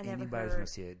House. I never heard. Anybody's going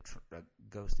to see a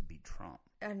ghost to be Trump.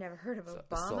 I never heard of Obama.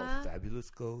 I saw a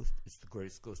fabulous ghost. It's the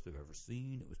greatest ghost I've ever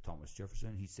seen. It was Thomas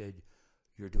Jefferson. He said,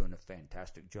 "You're doing a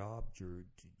fantastic job. You're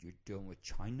dealing with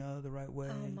China the right way."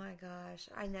 Oh my gosh!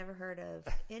 I never heard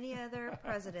of any other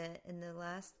president in the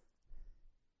last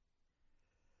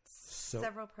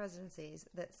several presidencies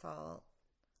that saw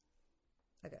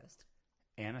a ghost.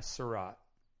 Anna Surratt,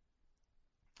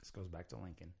 this goes back to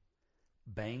Lincoln,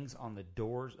 bangs on the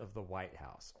doors of the White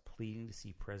House, pleading to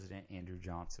see President Andrew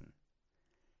Johnson.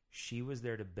 She was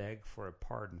there to beg for a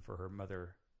pardon for her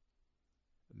mother,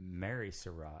 Mary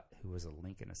Surratt, who was a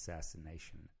Lincoln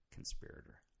assassination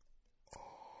conspirator.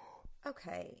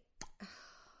 Okay.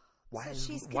 Why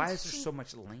So is there so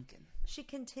much Lincoln? She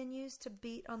continues to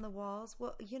beat on the walls.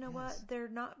 Well, you know what? They're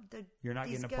not. You're not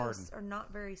these getting a pardon. ghosts are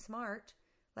not very smart.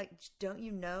 Like, don't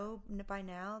you know by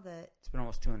now that It's been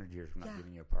almost 200 years. We're not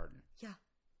giving you a pardon. Yeah.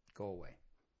 Go away.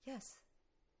 Yes.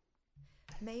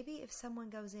 Maybe if someone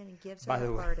goes in and gives her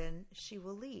a pardon, she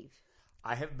will leave.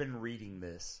 I have been reading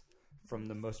this from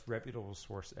the most reputable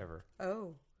source ever.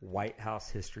 Oh.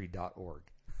 WhiteHouseHistory.org.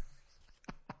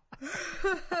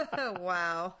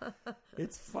 Wow.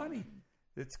 It's funny.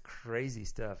 It's crazy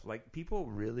stuff. Like, people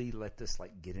really let this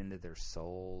like get into their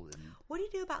soul. And what do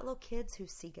you do about little kids who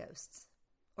see ghosts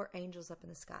or angels up in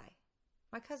the sky?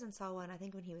 My cousin saw one, I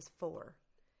think, when he was 4.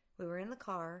 We were in the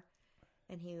car,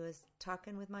 and he was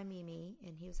talking with my Mimi,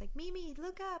 and he was like, "Mimi,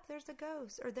 look up! There's a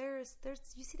ghost, or there's.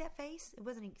 You see that face?" It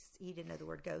wasn't. He didn't know the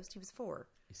word ghost. He was 4.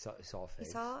 He saw a face. He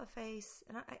saw a face,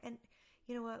 and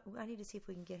you know what? I need to see if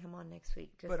we can get him on next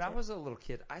week. I was a little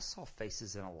kid. I saw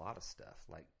faces in a lot of stuff.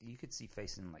 Like, you could see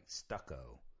faces in like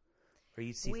stucco, or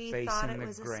you see face in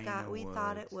the grain of We woods.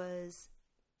 thought it was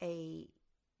a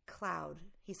cloud.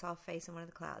 He saw a face in one of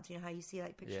the clouds. You know how you see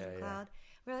like pictures of a cloud?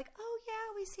 We're like, "Oh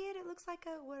yeah, we see it. It looks like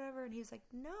a whatever." And he was like,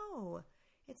 "No,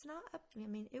 it's not." I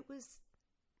mean, it was.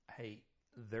 Hey,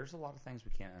 there's a lot of things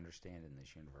we can't understand in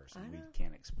this universe, and we know.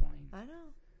 can't explain. I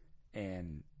know.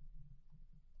 And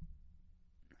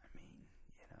I mean,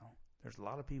 there's a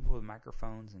lot of people with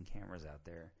microphones and cameras out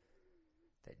there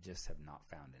that just have not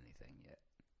found anything yet.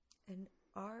 And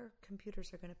our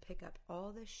computers are going to pick up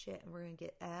all this shit, and we're going to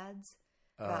get ads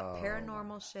about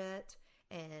paranormal shit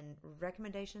and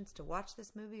recommendations to watch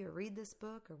this movie or read this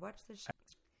book or watch this shit.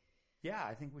 Yeah,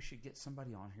 I think we should get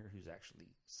somebody on here who's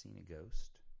actually seen a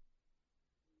ghost,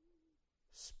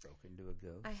 spoken to a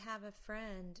ghost. I have a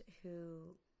friend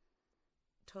who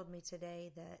told me today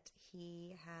that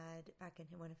he had, back in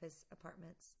one of his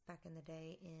apartments back in the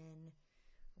day in,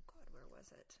 oh God, where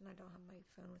was it? And I don't have my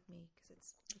phone with me because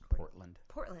it's recording.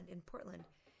 In Portland,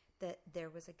 that there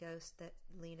was a ghost that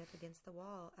leaned up against the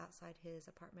wall outside his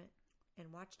apartment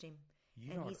and watched him.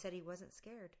 And he said he wasn't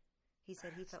scared. He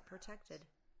said he felt protected.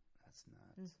 That's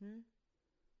nuts. Mm-hmm.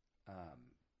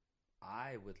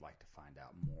 I would like to find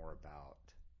out more about,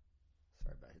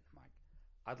 sorry about hitting the mic.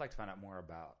 I'd like to find out more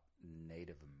about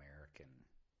Native American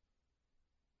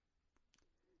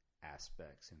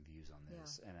aspects and views on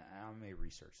this. Yeah. And I may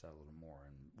research that a little more,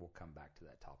 and we'll come back to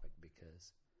that topic,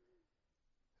 because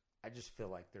I just feel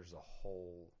like there's a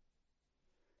whole,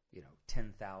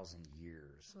 10,000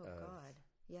 years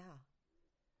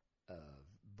of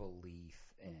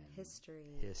belief and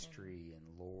history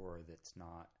and lore that's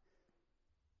not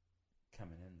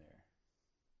coming in there,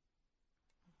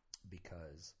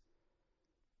 because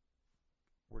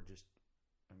we're just,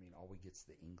 all we get's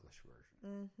the English version.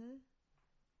 Mm-hmm.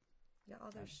 Yeah,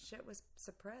 all their shit was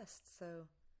suppressed, so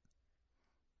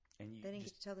they didn't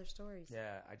get to tell their stories.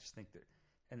 Yeah, I just think that,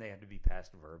 and they had to be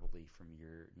passed verbally from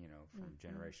from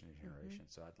generation to generation.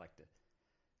 Mm-hmm. So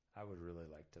I would really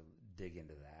like to dig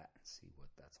into that and see what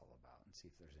that's all about, and see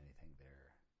if there's anything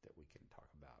there that we can talk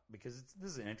about, because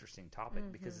this is an interesting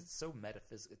topic, because it's so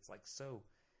metaphysical. It's like, so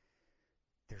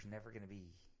there's never going to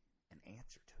be an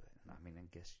answer to it. I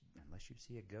guess unless you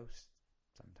see a ghost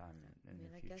sometime in the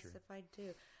future. I guess if I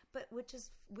do, but which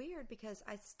is weird, because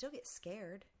I still get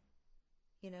scared.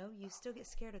 You still get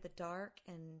scared of the dark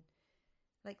and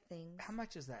like things. How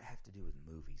much does that have to do with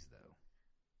movies, though?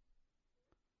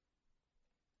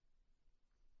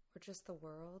 Or just the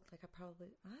world? Like, I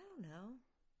don't know.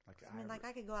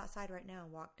 I could go outside right now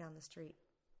and walk down the street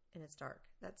and it's dark.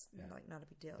 That's not a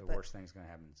big deal. The worst thing's going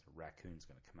to happen is a raccoon's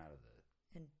going to come out of the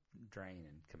drain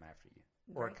and come after you.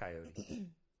 Or a coyote.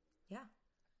 Yeah.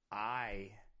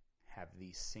 I have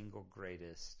the single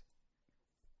greatest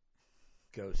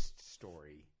ghost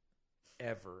story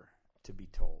ever to be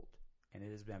told. And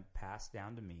it has been passed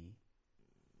down to me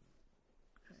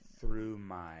through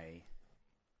my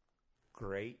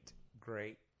great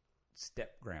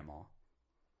step-grandma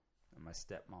on my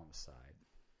stepmom's side.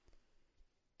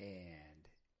 And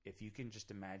if you can just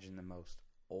imagine the most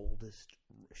oldest,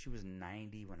 she was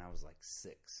 90 when I was like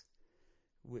 6,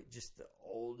 with just the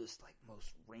oldest, like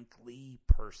most wrinkly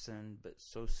person, but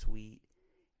so sweet,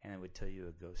 and it would tell you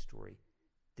a ghost story.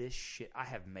 This shit, I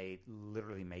have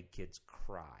literally made kids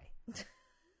cry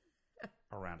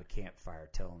around a campfire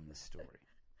telling this story.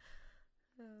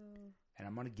 And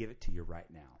I'm going to give it to you right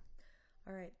now.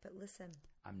 All right, but listen.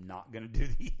 I'm not going to do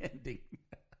the ending.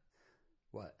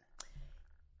 What?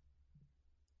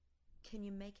 Can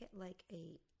you make it like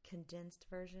a condensed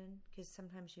version? Because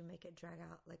sometimes you make it drag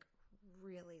out like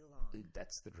really long.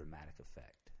 That's the dramatic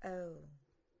effect. Oh,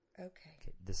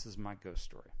 okay. This is my ghost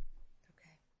story.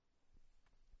 Okay.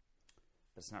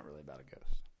 But it's not really about a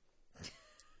ghost.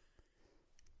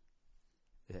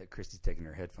 Christy's taking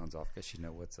her headphones off because she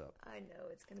knows what's up. I know.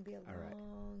 It's going to be a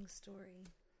long story.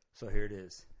 So here it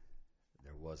is.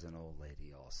 There was an old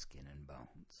lady all skin and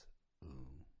bones.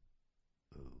 Ooh,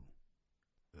 ooh,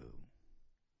 ooh.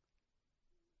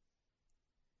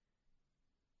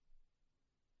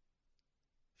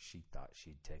 She thought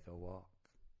she'd take a walk.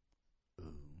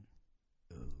 Ooh,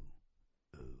 ooh,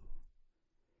 ooh.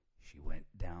 She went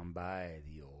down by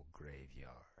the old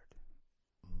graveyard.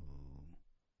 Ooh,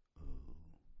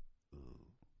 ooh, ooh.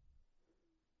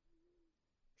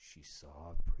 She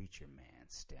saw a preacher man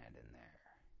standing there.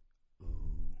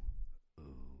 Ooh,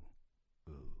 ooh,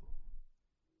 ooh.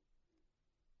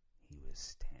 He was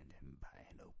standing by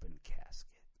an open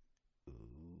casket.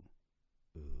 Ooh,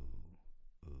 ooh,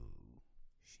 ooh.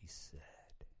 She said,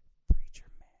 "Preacher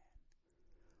man,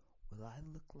 will I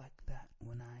look like that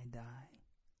when I die?"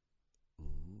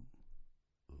 Ooh,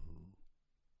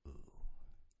 ooh, ooh.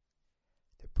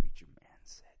 The preacher man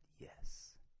said,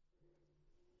 "Yes,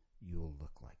 you'll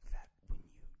look like that when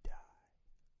you die."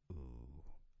 Ooh,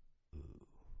 ooh,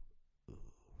 ooh.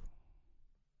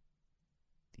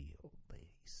 The old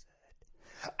lady said,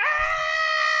 "Ah!"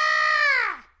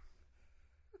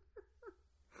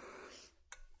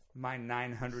 My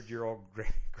 900-year-old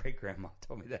great-grandma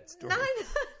told me that story.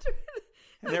 900?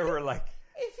 And there were like...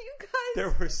 If you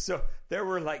guys... There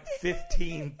were like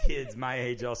 15 kids my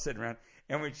age all sitting around.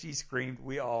 And when she screamed,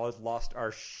 we all lost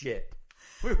our shit.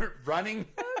 We were running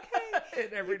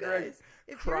in every direction,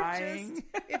 crying.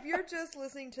 If you're just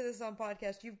listening to this on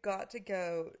podcast, you've got to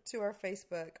go to our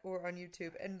Facebook or on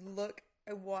YouTube and look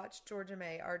and watch Georgia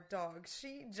May, our dog.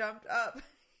 She jumped up.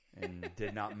 And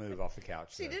did not move off the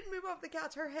couch. She didn't move off the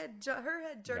couch. Her head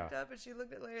jerked up, and she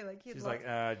looked at Larry like she's like,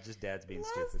 just Dad's being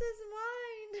lost stupid. his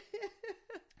mind.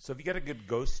 So if you got a good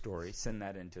ghost story, send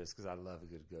that in to us because I love a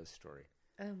good ghost story.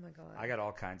 Oh my God! I got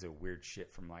all kinds of weird shit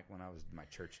from like when I was in my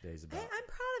church days. About. Hey, I'm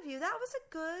proud of you. That was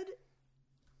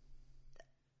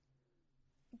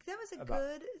a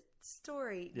good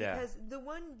story. Yeah. Because the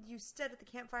one you said at the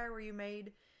campfire where you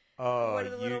made. One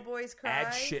of the little boys cry.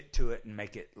 Add shit to it and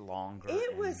make it longer.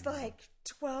 It was like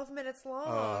 12 minutes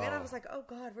long. And I was like, oh,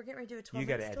 God, we're getting ready to do a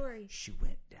 12-minute story. She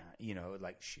went down,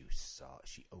 like she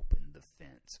opened the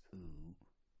fence. Ooh,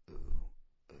 ooh,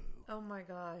 ooh. Oh, my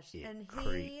gosh. It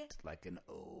creaked like an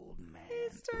old man.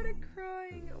 He started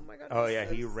crying. Oh, my God. Oh, yeah,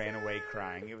 he ran away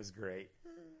crying. It was great.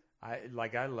 I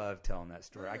love telling that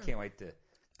story. I can't wait to...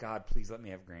 God, please let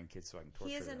me have grandkids so I can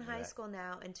torture them. He is in high school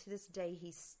now, and to this day, he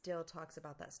still talks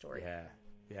about that story. Yeah.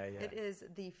 It is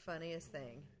the funniest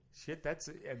thing. Shit, that's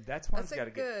one's got to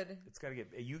get. It's got to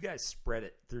get. You guys spread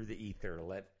it through the ether to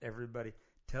let everybody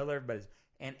tell everybody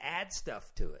and add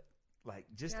stuff to it. Like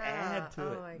just add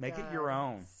to it, make it your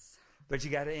own. But you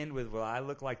got to end with, "Well, I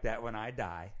look like that when I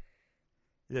die."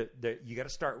 You got to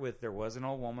start with, "There was an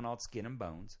old woman all skin and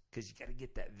bones," because you got to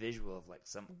get that visual of like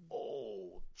some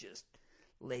old just.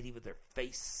 Lady with her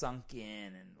face sunk in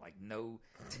and like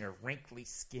her wrinkly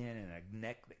skin and a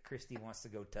neck that Christy wants to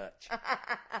go touch.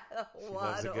 She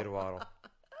loves a good waddle.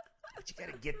 But you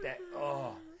got to get that.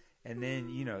 Oh, and then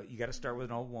you got to start with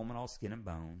an old woman all skin and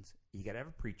bones. You got to have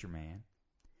a preacher man,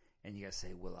 and you got to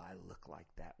say, "Will I look like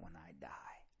that when I die?"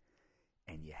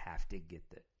 And you have to get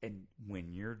and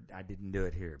when I didn't do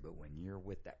it here, but when you're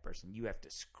with that person, you have to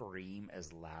scream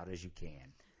as loud as you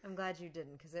can. I'm glad you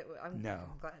didn't,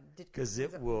 because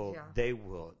they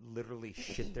will literally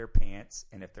shit their pants,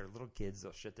 and if they're little kids,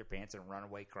 they'll shit their pants and run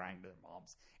away crying to their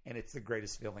moms, and it's the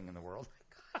greatest feeling in the world.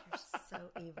 God, you're so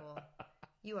evil.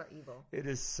 You are evil. It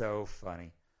is so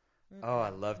funny. Mm-hmm. Oh, I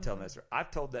love telling that story.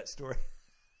 I've told that story.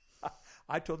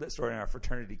 I told that story in our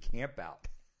fraternity camp out.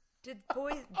 Did the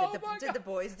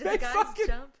guys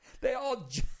jump? They all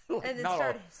jumped. And then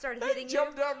started hitting you? They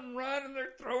jumped up and run, and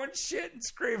they're throwing shit and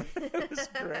screaming. It was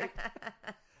great.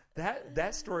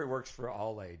 That story works for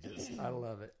all ages. I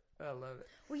love it.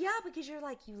 Well, yeah, because you're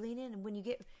like, you lean in, and when you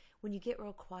get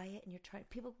real quiet and you're trying,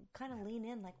 people kind of lean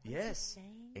in like, what's he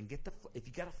saying? And if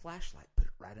you got a flashlight, put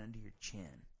it right under your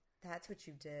chin. That's what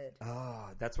you did. Oh,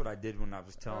 that's what I did when I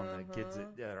was telling the kids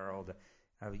that are older.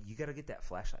 You got to get that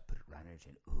flashlight, put it right under your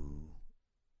chin. Ooh,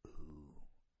 ooh,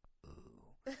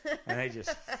 ooh. And they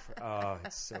just,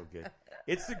 it's so good.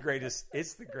 It's the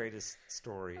greatest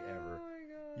story ever. Oh my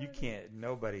God. You can't,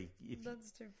 nobody. That's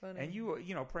too funny.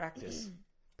 And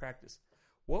practice.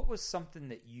 What was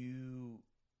something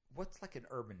what's like an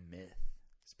urban myth,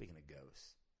 speaking of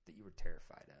ghosts, that you were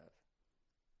terrified of?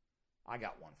 I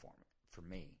got one for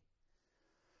me.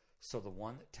 So the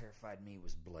one that terrified me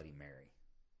was Bloody Mary.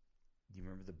 Do you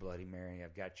remember the Bloody Mary?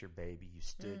 I've got your baby.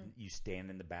 You stand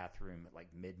in the bathroom at like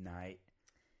midnight.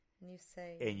 And you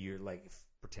say... And you're like,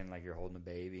 pretend like you're holding a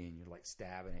baby and you're like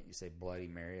stabbing it. You say, Bloody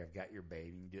Mary, I've got your baby.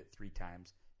 And you do it 3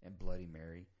 times and Bloody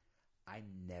Mary. I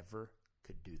never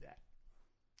could do that.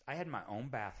 I had my own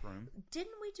bathroom.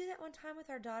 Didn't we do that one time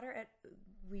with our daughter?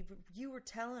 You were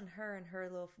telling her and her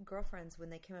little girlfriends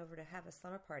when they came over to have a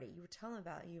slumber party. You were telling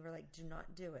about it. You were like, "Do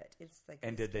not do it." It's like.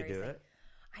 And did they do it?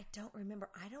 I don't remember.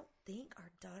 I don't think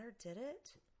our daughter did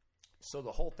it. So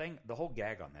the whole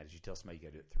gag on that is you tell somebody you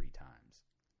got to do it 3 times,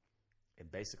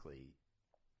 and basically,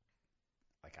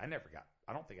 like I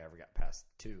don't think I ever got past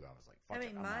 2. I was like, "Fuck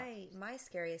it." My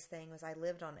scariest thing was I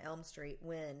lived on Elm Street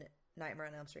when Nightmare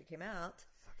on Elm Street came out.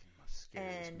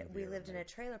 And we lived in a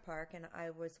trailer park, and I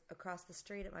was across the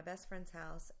street at my best friend's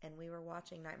house, and we were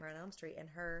watching Nightmare on Elm Street, and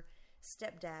her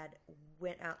stepdad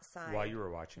went outside. While you were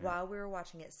watching it? While we were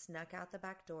watching it, snuck out the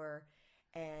back door,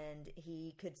 and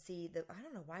he could see I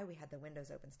don't know why we had the windows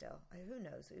open still. Who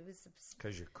knows? It was...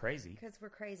 Because you're crazy. Because we're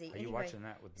crazy. Are you watching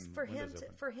that with the windows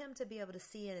open? For him to be able to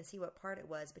see in and see what part it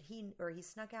was, but he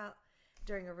snuck out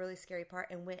during a really scary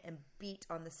part and went and beat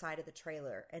on the side of the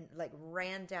trailer and like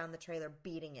ran down the trailer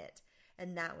beating it.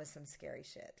 And that was some scary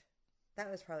shit. That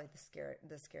was probably the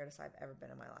scaredest I've ever been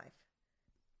in my life.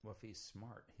 Well, if he's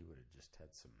smart, he would have just had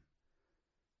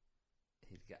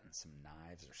he'd gotten some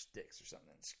knives or sticks or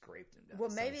something and scraped him down. Well,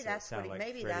 maybe that's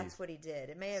what he did.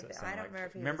 It may have been, I don't remember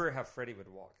if he remember how Freddy would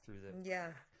walk through the... Yeah.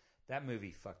 That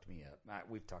movie fucked me up.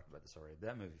 We've talked about this already.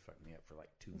 That movie fucked me up for like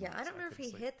 2 months. Yeah, I don't remember if he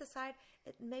hit the side.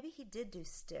 Maybe he did do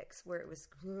sticks where it was...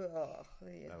 Ugh,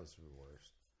 yeah. That was the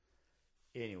worst.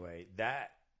 Anyway,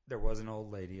 there was an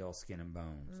old lady all skin and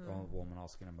bones. Old woman all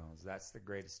skin and bones. That's the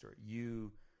greatest story.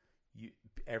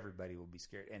 Everybody will be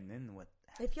scared. And then what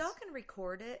happens? If y'all can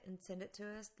record it and send it to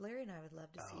us, Larry and I would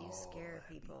love to see you scare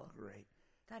people. Be great.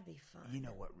 That'd be fun. You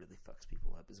know what really fucks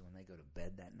people up is when they go to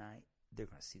bed that night, they're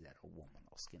going to see that old woman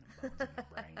all skin and bones in their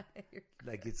brain.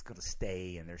 Like it's going to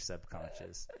stay in their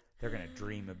subconscious. They're going to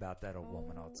dream about that old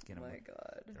woman all skin and bones. Oh, my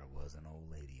God. There was an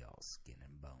old lady all skin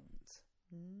and bones.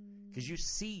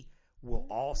 Because we'll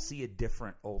all see a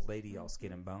different old lady all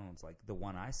skin and bones. Like the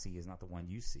one I see is not the one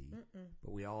you see,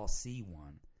 but we all see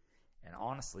one. And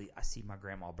honestly, I see my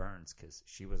grandma Burns because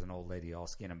she was an old lady all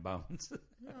skin and bones.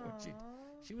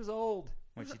 She was old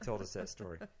when she told us that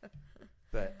story.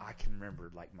 But I can remember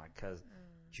like my cousin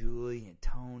Julie and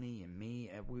Tony and me,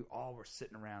 and we all were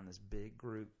sitting around this big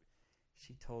group.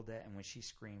 She told that, and when she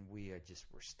screamed, we just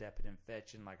were stepping and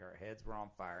fetching like our heads were on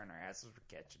fire and our asses were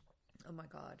catching. Oh my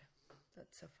God.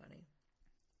 That's so funny.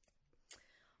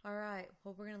 All right.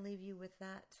 Well, we're going to leave you with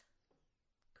that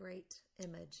great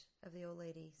image of the old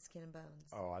lady, skin and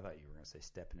bones. Oh, I thought you were going to say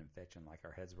stepping and fetching like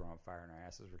our heads were on fire and our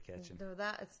asses were catching. No,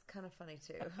 that is kind of funny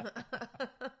too.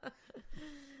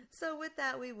 So with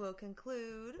that, we will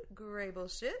conclude Gray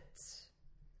Bullshit.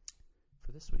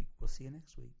 For this week. We'll see you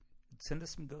next week. Send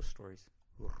us some ghost stories.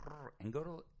 And go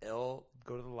to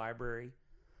the library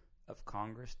of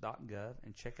Congress.gov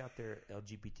and check out their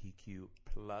LGBTQ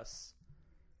plus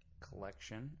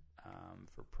collection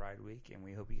for Pride Week. And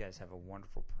we hope you guys have a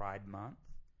wonderful Pride Month.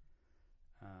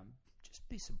 Just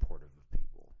be supportive of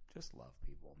people. Just love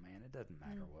people, man. It doesn't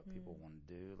matter what people want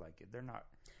to do. Like they're not.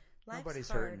 Nobody's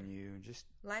hurting you. Just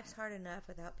life's hard enough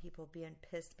without people being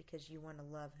pissed because you want to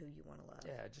love who you want to love.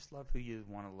 Yeah, just love who you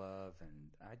want to love,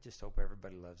 and I just hope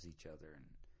everybody loves each other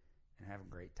and have a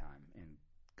great time. And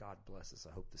God bless us.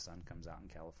 I hope the sun comes out in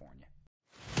California.